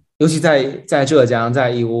尤其在浙江，在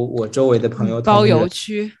义乌，我周围的朋友包邮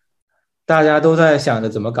区，大家都在想着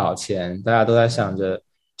怎么搞钱，大家都在想着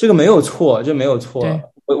这个没有错，这没有错。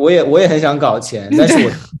我也很想搞钱，但是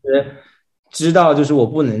我知道就是我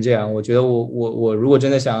不能这样，我觉得我如果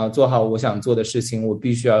真的想要做好我想做的事情，我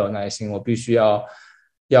必须要有耐心，我必须要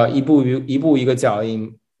一步一个脚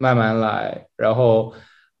印慢慢来。然后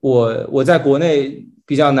我在国内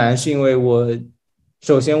比较难，是因为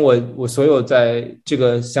首先我所有在这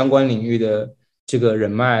个相关领域的这个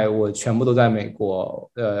人脉，我全部都在美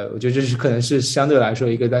国。我觉得这是可能是相对来说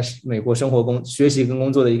一个在美国生活学习跟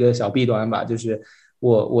工作的一个小弊端吧，就是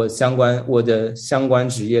我的相关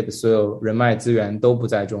职业的所有人脉资源都不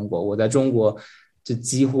在中国，我在中国就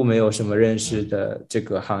几乎没有什么认识的这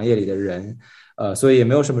个行业里的人，所以也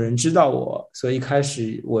没有什么人知道我，所以一开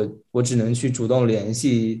始我只能去主动联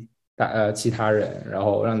系其他人，然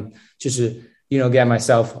后让就是 get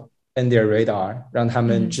myself in their radar， 让他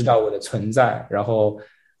们知道我的存在，然后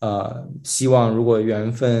希望如果有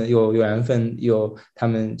缘分有他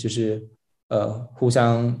们就是互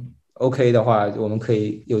相 OK 的话，我们可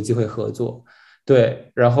以有机会合作。对，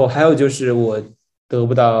然后还有就是我得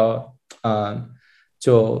不到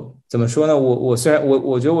就怎么说呢？我虽然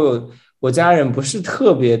我觉得我家人不是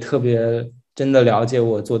特别真的了解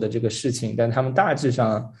我做的这个事情，但他们大致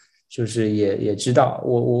上就是也知道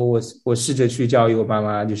我试着去教育我爸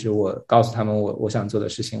妈，就是我告诉他们我想做的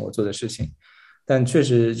事情，我做的事情，但确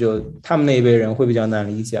实就他们那一辈人会比较难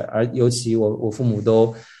理解，而尤其我父母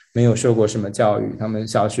都没有受过什么教育，他们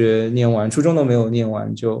小学念完，初中都没有念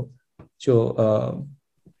完就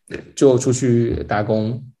出去打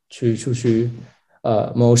工，出去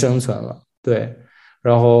谋生存了。对，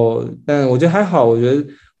然后但我觉得还好，我觉得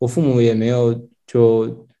我父母也没有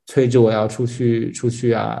就催着我要出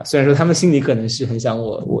去啊，虽然说他们心里可能是很想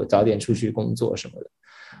我早点出去工作什么的。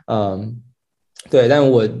对，但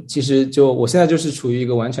我其实我现在就是处于一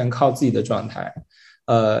个完全靠自己的状态，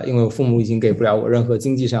因为我父母已经给不了我任何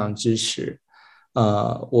经济上的支持，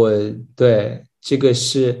我对这个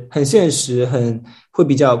是很现实，会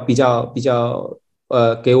比较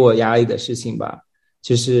给我压力的事情吧，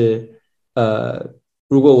就是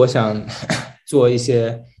如果我想做一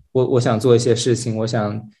些我想做一些事情，我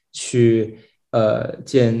想去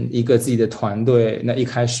建一个自己的团队，那一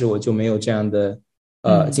开始我就没有这样的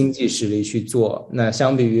经济实力去做。那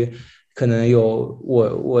相比于可能有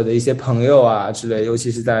我的一些朋友啊之类，尤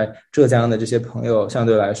其是在浙江的这些朋友，相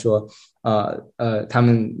对来说他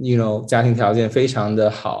们家庭条件非常的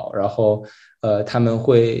好，然后他们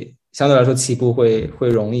会相对来说起步会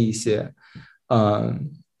容易一些。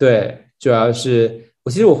对，主要是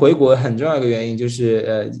其实我回国很重要一个原因就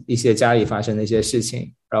是一些家里发生的一些事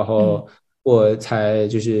情，然后我才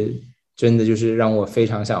就是真的就是让我非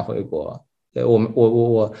常想回国。对，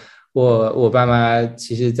我爸妈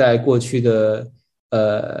其实在过去的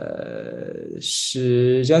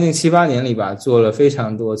是将近7-8年里吧，做了非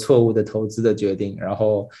常多错误的投资的决定，然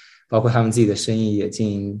后包括他们自己的生意也经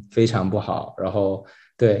营非常不好，然后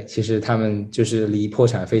对，其实他们就是离破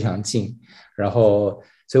产非常近，然后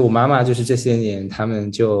所以我妈妈就是这些年他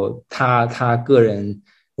们就她个人，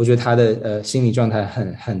我觉得她的心理状态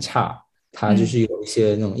很差，她就是有一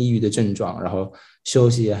些那种抑郁的症状，然后休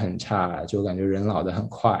息也很差，就感觉人老得很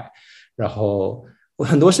快。然后我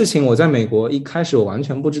很多事情我在美国一开始我完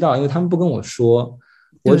全不知道，因为他们不跟我说，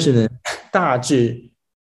我只能大致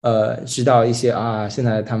知道一些现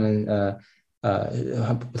在他们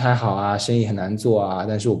不太好啊，生意很难做啊，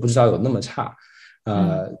但是我不知道有那么差。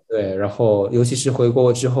对，然后尤其是回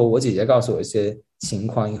国之后，我姐姐告诉我一些情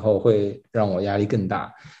况以后，会让我压力更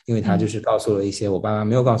大，因为她就是告诉了一些我爸妈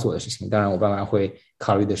没有告诉我的事情。当然，我爸妈会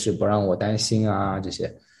考虑的是不让我担心啊这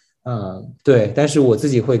些。对，但是我自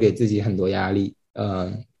己会给自己很多压力。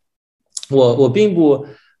我并不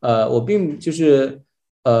就是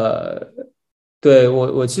对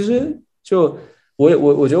我其实就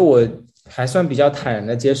我觉得我还算比较坦然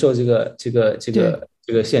的接受这个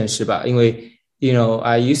现实吧，因为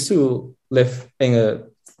I used to live in a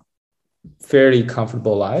fairly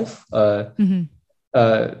comfortable life，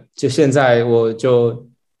就现在我觉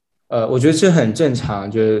得这很正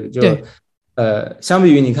常，相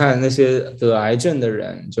比于你看那些得癌症的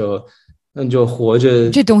人，就活着，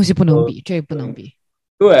这东西不能比，这不能比。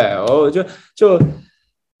对，我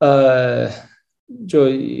就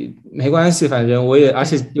没关系，反正而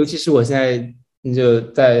且尤其是我现在就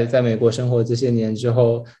在美国生活这些年之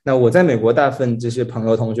后，那我在美国大部分这些朋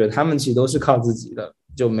友同学，他们其实都是靠自己的，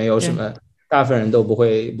就没有什么，大部分人都不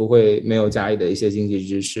会没有家里的一些经济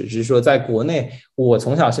支持，只是说在国内，我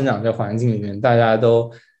从小生长在环境里面，大家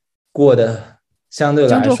都过得相对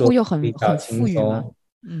来说比较轻松。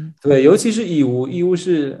对，尤其是义乌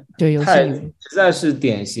是实在是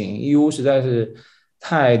典型，义乌实在是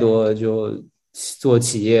太多就做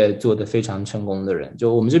企业做得非常成功的人，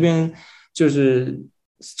就我们这边就是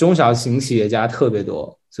中小型企业家特别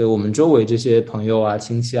多，所以我们周围这些朋友啊、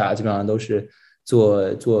亲戚啊，基本上都是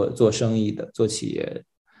做生意的，做企业。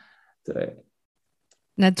对。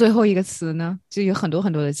那最后一个词呢，就有很多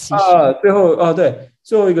很多的期许。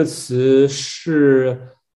最后一个词是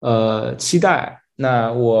期待。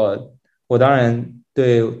那我当然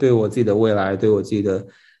对我自己的未来，对我自己的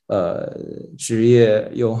职业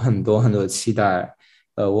有很多很多的期待。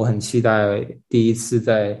我很期待第一次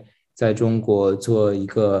在中国做一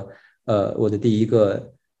个我的第一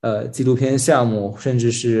个纪录片项目，甚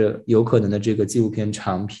至是有可能的这个纪录片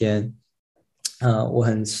长片。我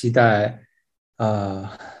很期待。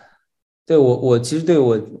对我其实对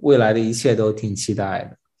我未来的一切都挺期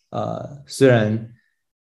待的。虽然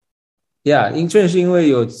正是因为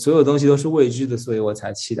有所有东西都是未知的，所以我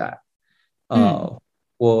才期待。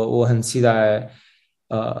我很期待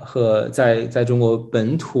和在中国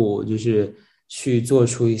本土就是去做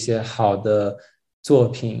出一些好的作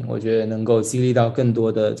品，我觉得能够激励到更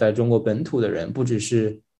多的在中国本土的人，不只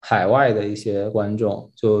是海外的一些观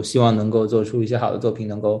众，就希望能够做出一些好的作品，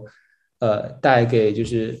能够带给就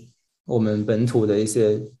是我们本土的一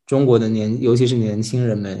些中国的尤其是年轻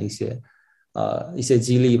人们一些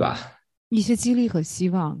激励吧，一些激励和希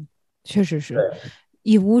望。确实是，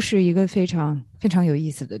义乌是一个非常非常有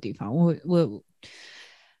意思的地方。我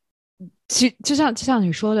就像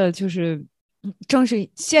你说的，就是正是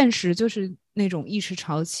现实就是那种一时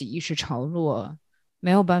潮起一时潮落，没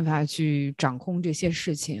有办法去掌控这些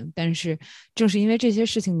事情，但是正是因为这些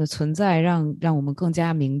事情的存在，让我们更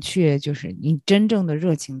加明确，就是你真正的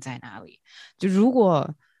热情在哪里。就如果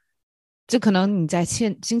这可能你在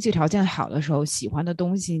经济条件好的时候喜欢的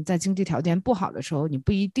东西，在经济条件不好的时候你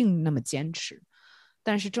不一定那么坚持，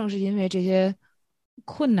但是正是因为这些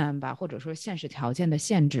困难吧，或者说现实条件的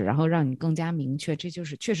限制，然后让你更加明确，这就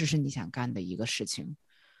是确实是你想干的一个事情。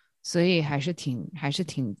所以还是挺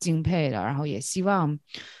敬佩的，然后也希望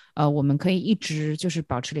我们可以一直就是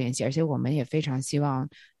保持联系，而且我们也非常希望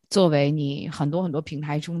作为你很多很多平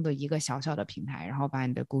台中的一个小小的平台，然后把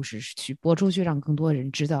你的故事去播出去，让更多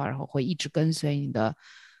人知道，然后会一直跟随你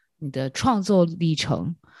的创作历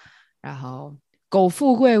程，然后苟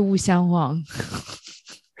富贵勿相忘。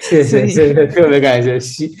谢谢，特别感谢，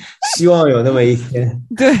希望有那么一天，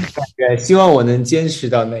对，希望我能坚持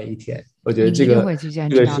到那一天。我觉得这个会去坚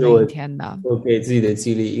持到那一天的，我给自己的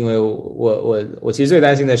激励，因为我其实最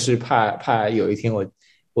担心的是怕有一天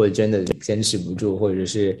我真的坚持不住，或者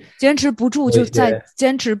是坚持不住就再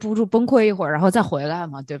坚持不住崩溃一会儿，然后再回来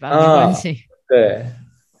嘛，对吧？没关系。对，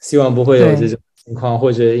希望不会有这种情况，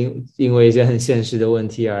或者因为一些很现实的问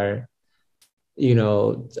题而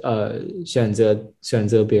选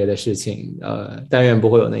择别的事情，但愿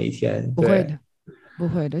不会有那一天。不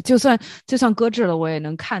会的，就算搁置了，我也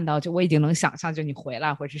能看到，就我已经能想象，就你回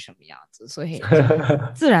来会是什么样子，所以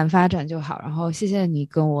自然发展就好。然后谢谢你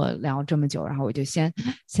跟我聊这么久，然后我就先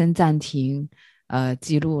暂停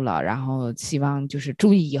记录了，然后希望就是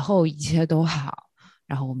注意以后一切都好，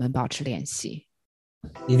然后我们保持联系。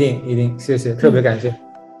一定，谢谢，特别感谢。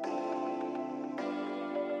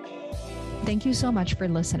Thank you so much for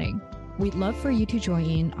listening. We'd love for you to join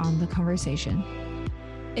in on the conversation.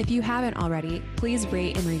 If you haven't already, please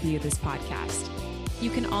rate and review this podcast. You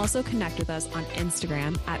can also connect with us on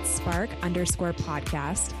Instagram at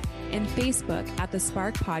 @spark_podcast and Facebook at The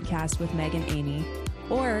Spark Podcast with Meg and Amy,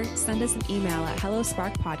 or send us an email at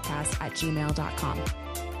hellosparkpodcast@gmail.com.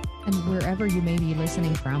 And wherever you may be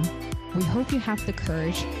listening from, we hope you have the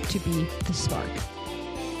courage to be the spark.